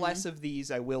is less of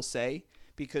these, I will say,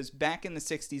 because back in the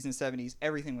 60s and 70s,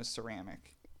 everything was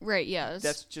ceramic. Right, yeah.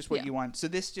 That's just what yeah. you want. So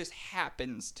this just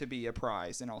happens to be a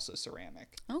prize and also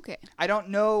ceramic. Okay. I don't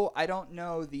know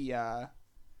the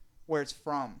where it's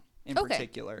from in Okay.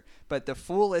 particular, but the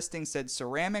full listing said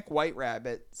ceramic White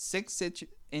Rabbit, 6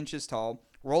 inches tall,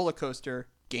 roller coaster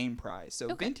game prize.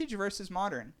 So vintage versus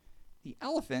modern. The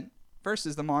elephant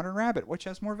versus the modern rabbit, which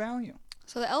has more value?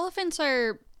 So the elephants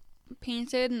are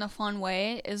painted in a fun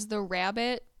way. Is the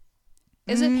rabbit,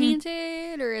 is it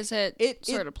painted or is it,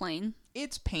 sort of plain?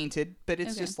 It's painted, but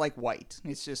it's Okay. just like white.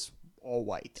 It's just all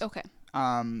white. Okay.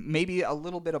 Maybe a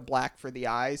little bit of black for the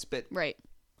eyes, but Right.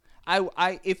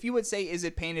 I if you would say is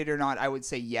it painted or not, I would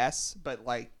say yes, but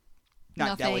like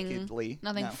not delicately.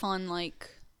 Nothing No. fun like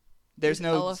There's these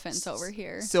no elephants over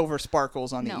here. silver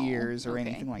sparkles on the No. ears or Okay.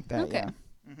 anything like that. Okay.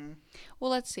 Yeah. Well,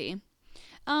 let's see.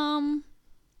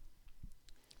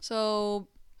 So,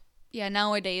 yeah,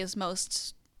 nowadays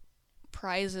most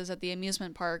prizes at the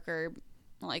amusement park are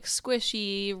like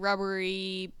squishy,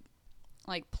 rubbery,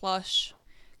 like plush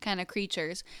kind of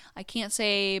creatures. I can't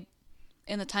say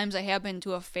in the times I have been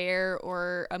to a fair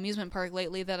or amusement park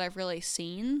lately that I've really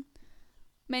seen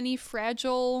many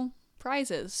fragile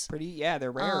prizes.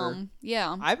 They're rare.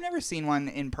 Yeah. I've never seen one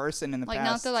in person in the Like,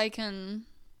 past. not that I can.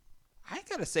 I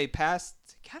gotta say, past,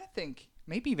 gotta think,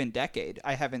 maybe even decade,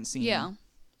 I haven't seen. Yeah.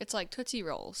 It's like Tootsie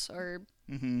Rolls or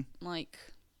Mm-hmm. like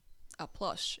a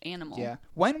plush animal. Yeah.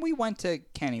 When we went to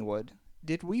Kennywood,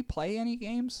 did we play any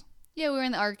games? Yeah, we were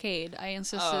in the arcade. I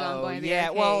insisted on Oh, going to the yeah,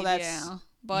 arcade. well, that's- yeah.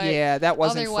 But yeah, that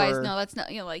wasn't otherwise, for. no, that's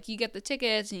not. You know, like you get the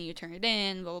tickets and you turn it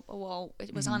in. Well,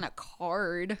 it was on a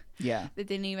card. Yeah. They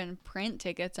didn't even print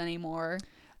tickets anymore.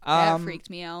 That Um,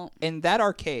 freaked me out. And that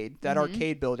arcade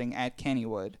building at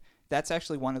Kennywood, that's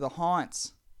actually one of the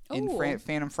haunts in Oh.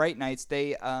 Phantom Fright Nights.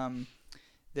 They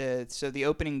the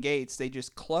opening gates, they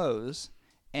just close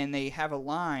and they have a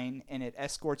line and it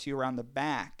escorts you around the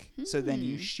back. So then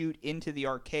you shoot into the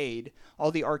arcade. All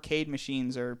the arcade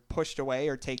machines are pushed away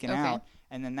or taken Okay. out,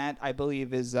 and then that, I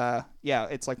believe, is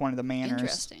it's like one of the manors.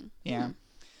 Interesting. Yeah.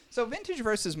 So vintage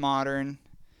versus modern.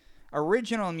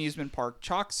 Original amusement park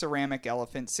chalk ceramic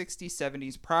elephant 60s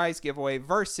 70s prize giveaway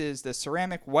versus the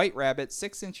ceramic White Rabbit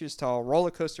 6 inches tall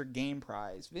roller coaster game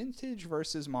prize. Vintage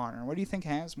versus modern. What do you think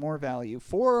has more value?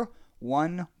 For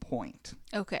 1 point.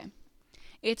 Okay.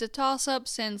 It's a toss up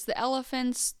since the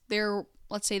elephants,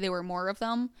 let's say there were more of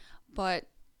them, but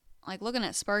like looking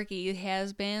at Sparky, he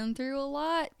has been through a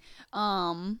lot.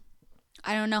 I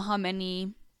don't know how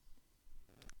many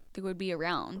there would be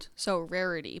around. So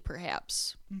rarity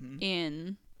perhaps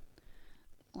in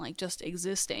like just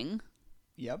existing.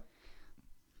 Yep.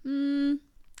 I'm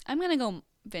going to go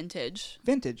vintage.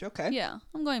 Vintage. Okay. Yeah,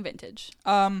 I'm going vintage.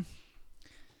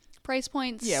 Price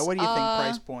points. Yeah. What do you think?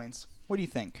 Price points. What do you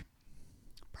think?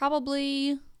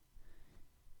 Probably,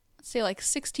 let's say like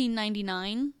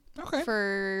 $16.99 Okay.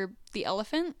 for the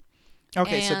elephant.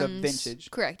 Okay. So the And- vintage.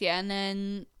 Correct. Yeah, and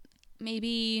then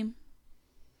maybe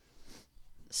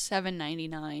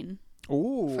 $7.99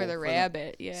 Ooh. for the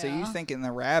rabbit. Yeah. So you thinking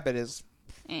the rabbit is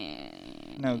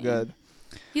no good?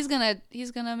 He's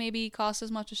gonna maybe cost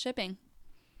as much as shipping.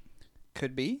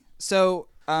 Could be. So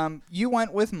you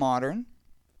went with modern.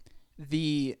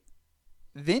 The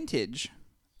vintage,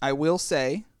 I will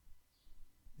say,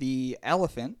 the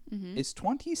elephant is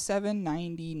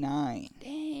 $27.99.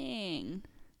 Dang.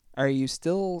 Are you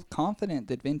still confident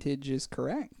that vintage is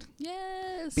correct?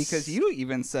 Yes. Because you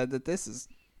even said that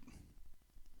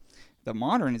the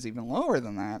modern is even lower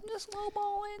than that. I'm just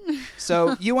lowballing.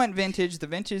 So you went vintage. The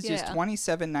vintage is Yeah.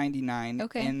 $27.99.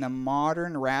 Okay. And the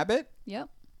modern rabbit, Yep.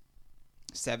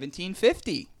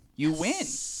 $17.50. You win.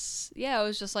 Yeah, it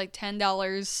was just like $10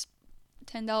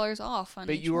 off on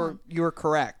But each you were one.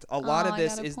 correct. A lot Oh, of I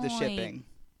this got a is the point. shipping.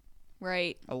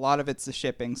 Right. A lot of it's the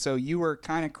shipping. So you were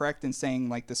kind of correct in saying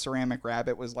like the ceramic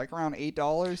rabbit was like around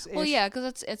 $8. Well, yeah,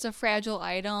 because it's a fragile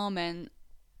item, and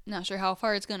not sure how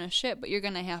far it's gonna ship, but you're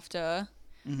gonna have to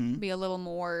be a little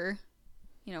more,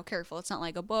 careful. It's not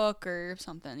like a book or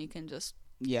something you can just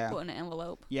Yeah. put in an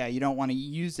envelope. Yeah, you don't want to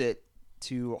use it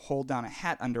to hold down a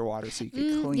hat underwater so you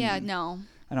can clean. Yeah, no,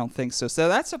 I don't think so. So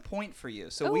that's a point for you.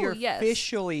 So we Oh, are yes.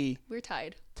 officially we're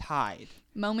tied, tied.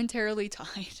 momentarily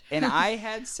tied. And I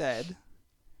had said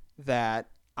that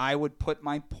I would put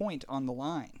my point on the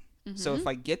line. So if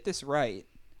I get this right,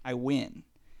 I win.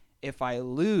 If I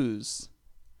lose,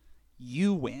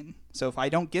 you win. So if I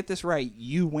don't get this right,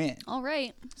 you win. All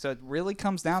right. So it really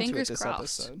comes down to it Fingers this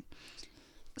crossed. episode.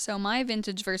 So my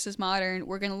vintage versus modern,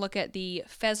 we're gonna look at the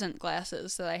pheasant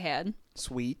glasses that I had.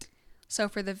 Sweet. So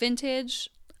for the vintage,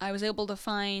 I was able to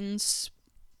find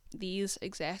these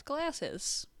exact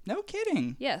glasses. No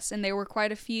kidding. Yes, and there were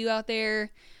quite a few out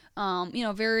there,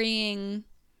 varying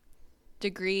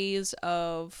degrees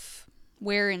of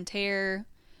wear and tear,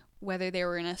 whether they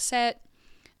were in a set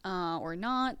or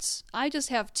not. I just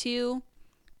have two.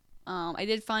 I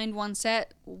did find one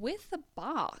set with a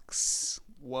box.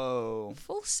 Whoa.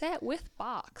 Full set with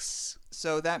box.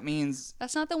 So that means,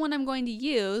 That's not the one I'm going to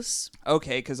use,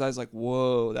 okay, because I was like,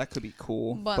 whoa, that could be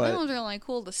cool. but that one's really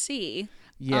cool to see.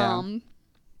 yeah.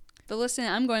 The listing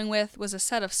I'm going with was a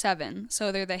set of 7.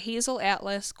 So they're the Hazel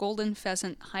Atlas Golden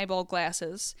Pheasant Highball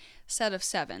Glasses, set of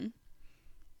 7.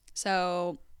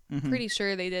 So pretty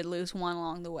sure they did lose one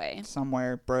along the way.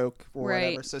 Somewhere broke or Right.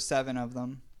 whatever. So 7 of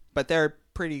them. But they're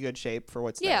pretty good shape for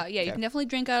what's Yeah, there. yeah, you Okay. can definitely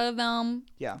drink out of them.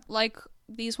 Yeah. Like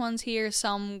these ones here,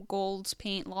 some gold's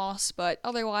paint loss, but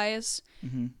otherwise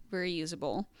very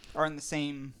usable. Are in the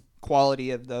same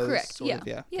quality of those. Correct. Sort Yeah. of,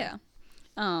 yeah.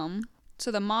 Yeah.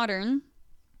 So the modern,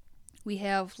 we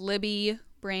have Libby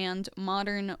brand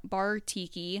modern bar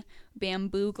tiki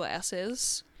bamboo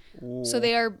glasses. So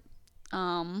they are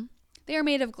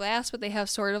made of glass, but they have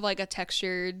sort of like a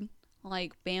textured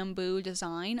like bamboo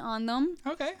design on them.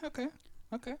 Okay.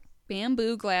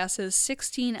 Bamboo glasses,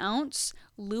 16 ounce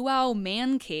luau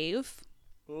man cave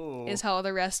Ooh. is how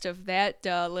the rest of that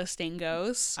listing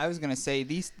goes. I was gonna say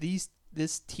this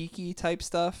tiki type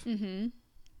stuff. Mm-hmm.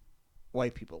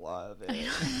 White people love it.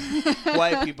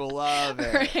 White people love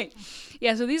it. Right.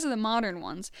 Yeah, so these are the modern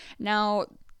ones. Now,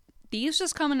 these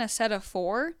just come in a set of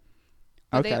 4,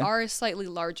 but they Okay. are slightly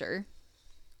larger.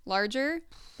 Larger,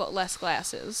 but less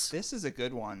glasses. This is a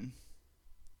good one.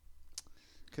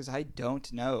 Because I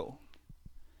don't know.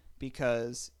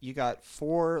 Because you got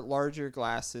 4 larger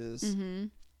glasses. Mm-hmm.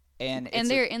 And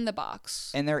they're in the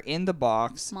box. they're in the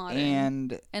box. Modern.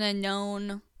 And And a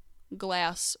known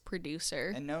glass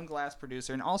producer. a known glass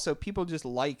producer. And also, people just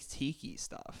like tiki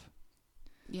stuff.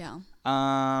 Yeah.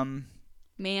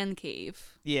 Man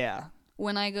cave. Yeah.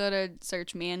 When I go to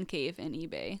search man cave in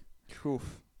eBay.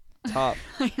 Oof. Tough.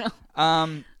 I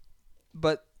know.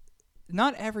 But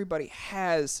not everybody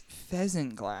has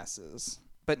pheasant glasses.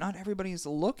 But not everybody is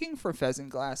looking for pheasant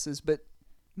glasses. But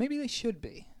maybe they should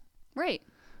be. Right.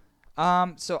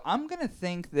 So I'm gonna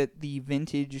think that the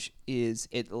vintage is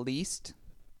at least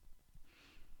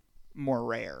more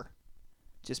rare,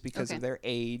 just because Okay. of their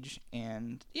age.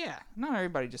 And yeah, not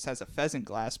everybody just has a pheasant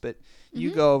glass. But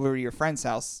you go over to your friend's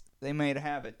house, they might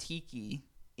have a tiki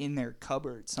in their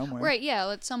cupboard somewhere. Right, yeah.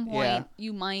 At some point, Yeah.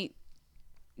 you might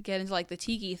get into like the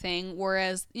tiki thing,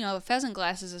 whereas the pheasant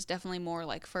glasses is definitely more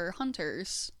like for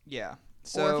hunters, Yeah.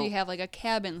 So or if you have like a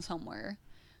cabin somewhere,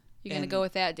 you're gonna And- go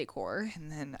with that decor.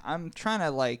 And then I'm trying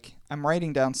to I'm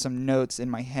writing down some notes in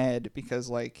my head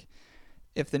because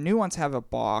if the new ones have a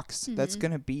box, that's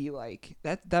gonna be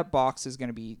that box is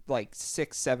gonna be like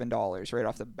 $6-7 right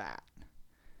off the bat.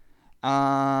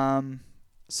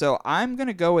 So I'm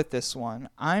gonna go with this one.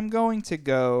 I'm going to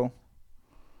go.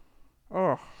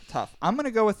 Oh, tough. I'm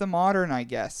gonna go with the modern. I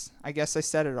guess I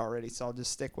said it already, so I'll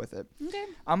just stick with it. Okay.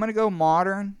 I'm gonna go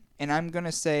modern, and I'm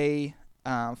gonna say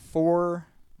 4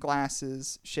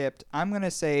 glasses shipped. I'm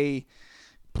gonna say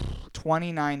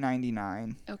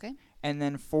 $29.99, Okay. and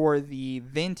then for the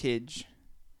vintage,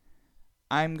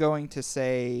 I'm going to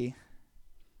say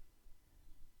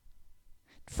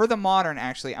For the modern,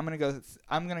 actually, I'm gonna go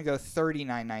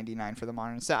 $39.99 for the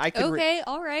modern. So I could Okay,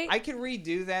 all right. I could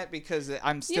redo that because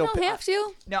I'm You still. don't have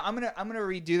to. No, I'm gonna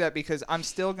redo that because I'm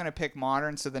still gonna pick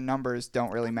modern, so the numbers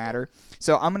don't really matter.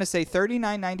 So I'm gonna say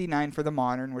 $39.99 for the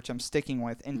modern, which I'm sticking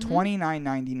with, and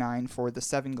 $29.99 for the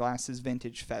 7 Glasses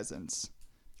Vintage Pheasants.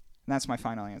 And that's my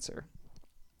final answer.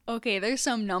 Okay, there's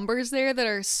some numbers there that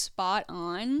are spot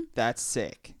on, That's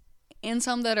sick. and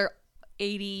some that are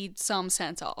 80 some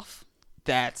cents off.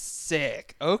 That's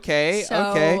sick. Okay. So,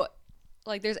 Okay.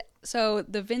 like, so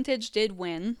the vintage did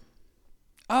win.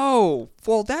 Oh,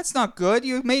 well, that's not good.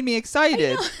 You made me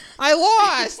excited. I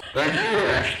lost.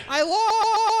 I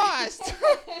lost.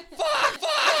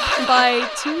 By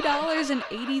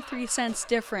 $2.83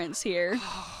 difference here.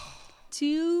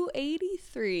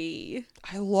 $2.83.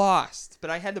 I lost, but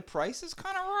I had the prices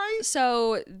kind of right.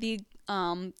 So the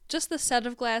just the set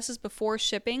of glasses before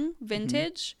shipping,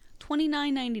 vintage,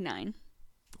 $29.99.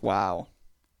 Wow.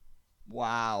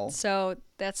 Wow. So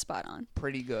that's spot on.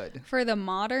 Pretty good. For the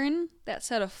modern, that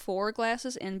set of 4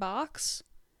 glasses in box,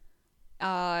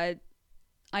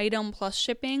 item plus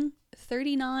shipping,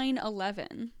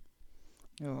 $39.11.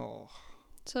 Oh.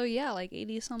 So yeah, like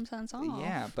 80 some cents off.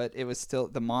 Yeah, but it was still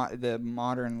the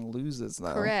modern loses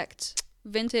though. Correct.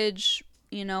 Vintage,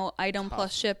 item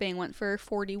plus shipping went for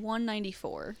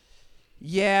 $41.94.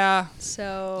 Yeah.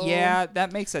 So Yeah,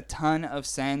 that makes a ton of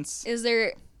sense. is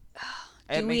there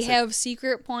It do we makes have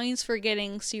secret points for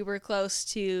getting super close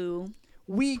to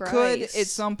We price? could at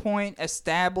some point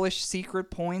establish secret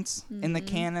points in the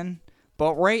canon,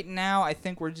 but right now I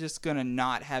think we're just gonna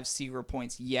not have secret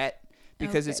points yet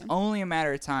because it's Okay. only a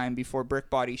matter of time before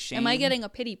Brickbody Shane. Am I getting a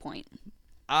pity point?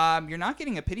 You're not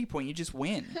getting a pity point. You just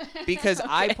win because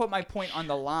I put my point on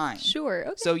the line. Sure.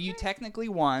 Okay. So you technically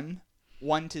won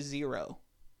 1-0.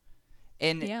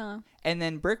 And yeah. and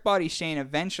then Brickbody Shane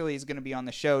eventually is going to be on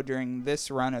the show during this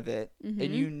run of it, and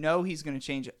you know he's going to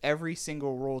change every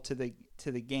single rule to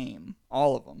the game,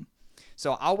 all of them.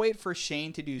 So I'll wait for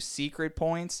Shane to do secret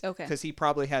points, Okay. because he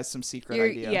probably has some secret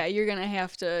idea. Yeah, you're gonna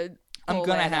have to. I'm pull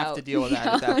gonna that have out. to deal with that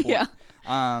at that point.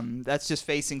 Yeah. That's just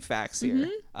facing facts here.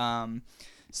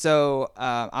 So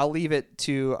I'll leave it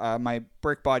to my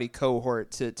Brickbody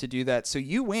cohort to do that. So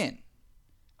you win.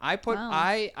 I put Wow.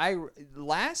 I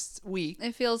last week.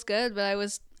 It feels good, but I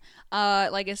was,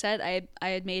 like I said, I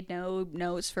had made no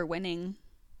notes for winning.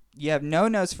 You have no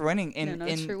notes for winning. And, No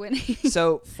notes and for winning.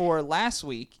 so for last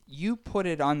week, you put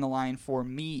it on the line for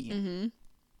me.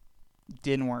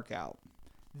 Didn't work out.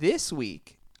 This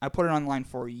week, I put it on the line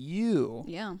for you.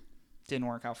 Yeah. Didn't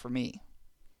work out for me.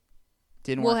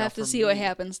 Didn't We'll work out have to for see what me.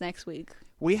 happens next week.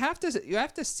 You have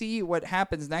to see what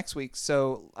happens next week.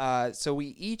 So so we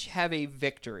each have a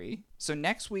victory. So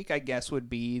next week, I guess, would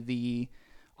be the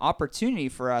opportunity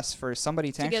for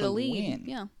somebody to To actually get a lead. win.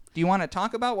 Yeah. Do you want to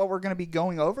talk about what we're going to be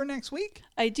going over next week?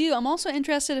 I do. I'm also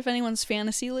interested if anyone's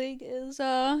fantasy league is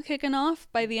kicking off.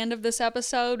 By the end of this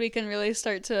episode, we can really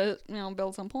start to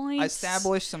build some points.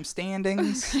 Establish some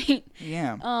standings. Right.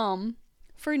 Yeah.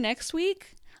 For next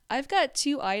week, I've got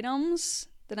 2 items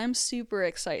that I'm super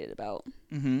excited about.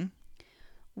 Mm-hmm.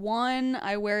 One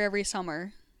I wear every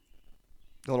summer,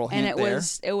 A little hint and there.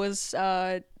 it was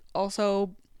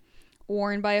also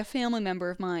worn by a family member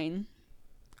of mine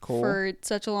Cool. for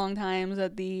such a long time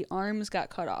that the arms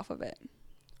got cut off of it.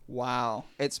 Wow.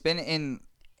 It's been in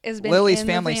It's been Lily's in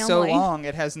the family so long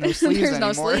it has no sleeves There's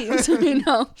anymore. no sleeves. I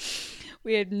know.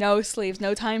 We had no sleeves,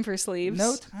 no time for sleeves.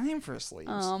 No time for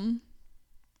sleeves.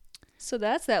 So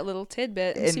that's that little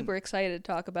tidbit I'm And- super excited to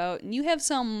talk about. And you have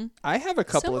some I have a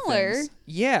couple Similar. of things.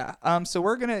 Yeah. So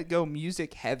we're gonna go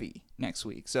music heavy next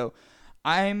week. So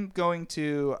I'm going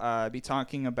to be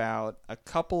talking about a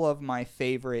couple of my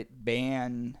favorite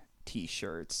band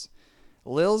T-shirts.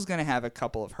 Lil's gonna have a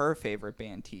couple of her favorite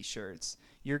band T-shirts.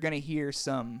 You're gonna hear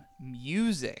some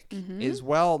music as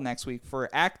well next week. For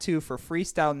Act 2 for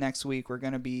Freestyle next week, we're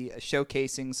gonna be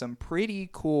showcasing some pretty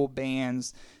cool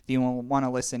bands that you will want to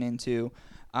listen into.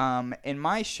 And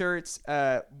my shirts,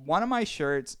 one of my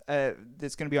shirts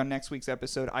that's going to be on next week's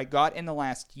episode, I got in the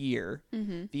last year.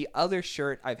 The other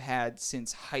shirt I've had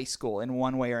since high school in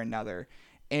one way or another.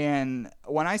 And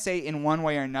when I say in one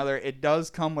way or another, it does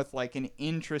come with like an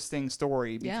interesting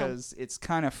story because it's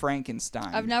kind of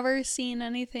Frankenstein. I've never seen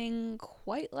anything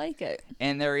quite like it.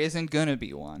 And there isn't going to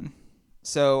be one.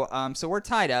 So so we're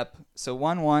tied up. So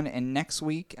 1-1, and next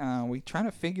week we try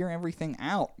to figure everything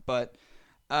out. But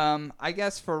I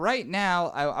guess for right now,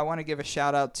 I want to give a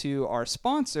shout out to our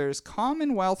sponsors,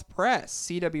 Commonwealth Press,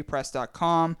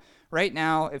 cwpress.com. Right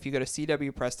now, if you go to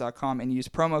cwpress.com and use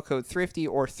promo code Thrifty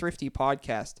or Thrifty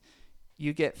Podcast,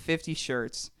 you get 50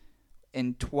 shirts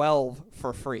and 12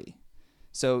 for free.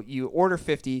 So you order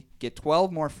 50, get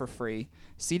 12 more for free.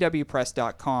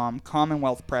 CWPress.com,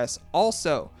 Commonwealth Press.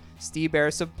 Also, Steve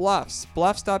Barris of Bluffs,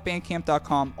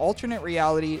 bluffs.bandcamp.com, alternate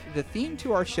reality, the theme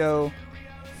to our show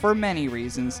for many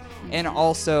reasons, and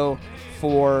also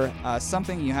for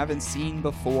something you haven't seen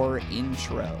before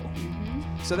intro.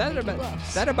 So that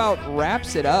about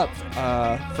wraps it up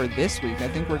for this week. I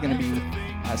think we're going to be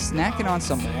snacking on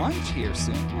some lunch here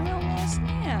soon.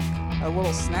 A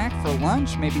little snack for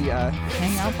lunch. Maybe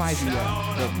hang out by the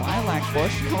lilac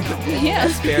bush.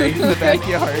 Yeah. Buried in the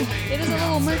backyard. It is a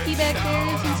little murky back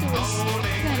there since it was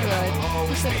kind of a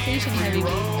precipitation heavy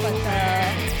week, but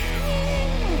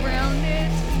around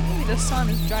it, maybe the sun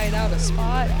has dried out a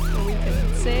spot where we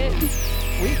could sit.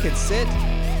 We could sit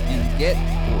and get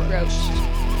roached.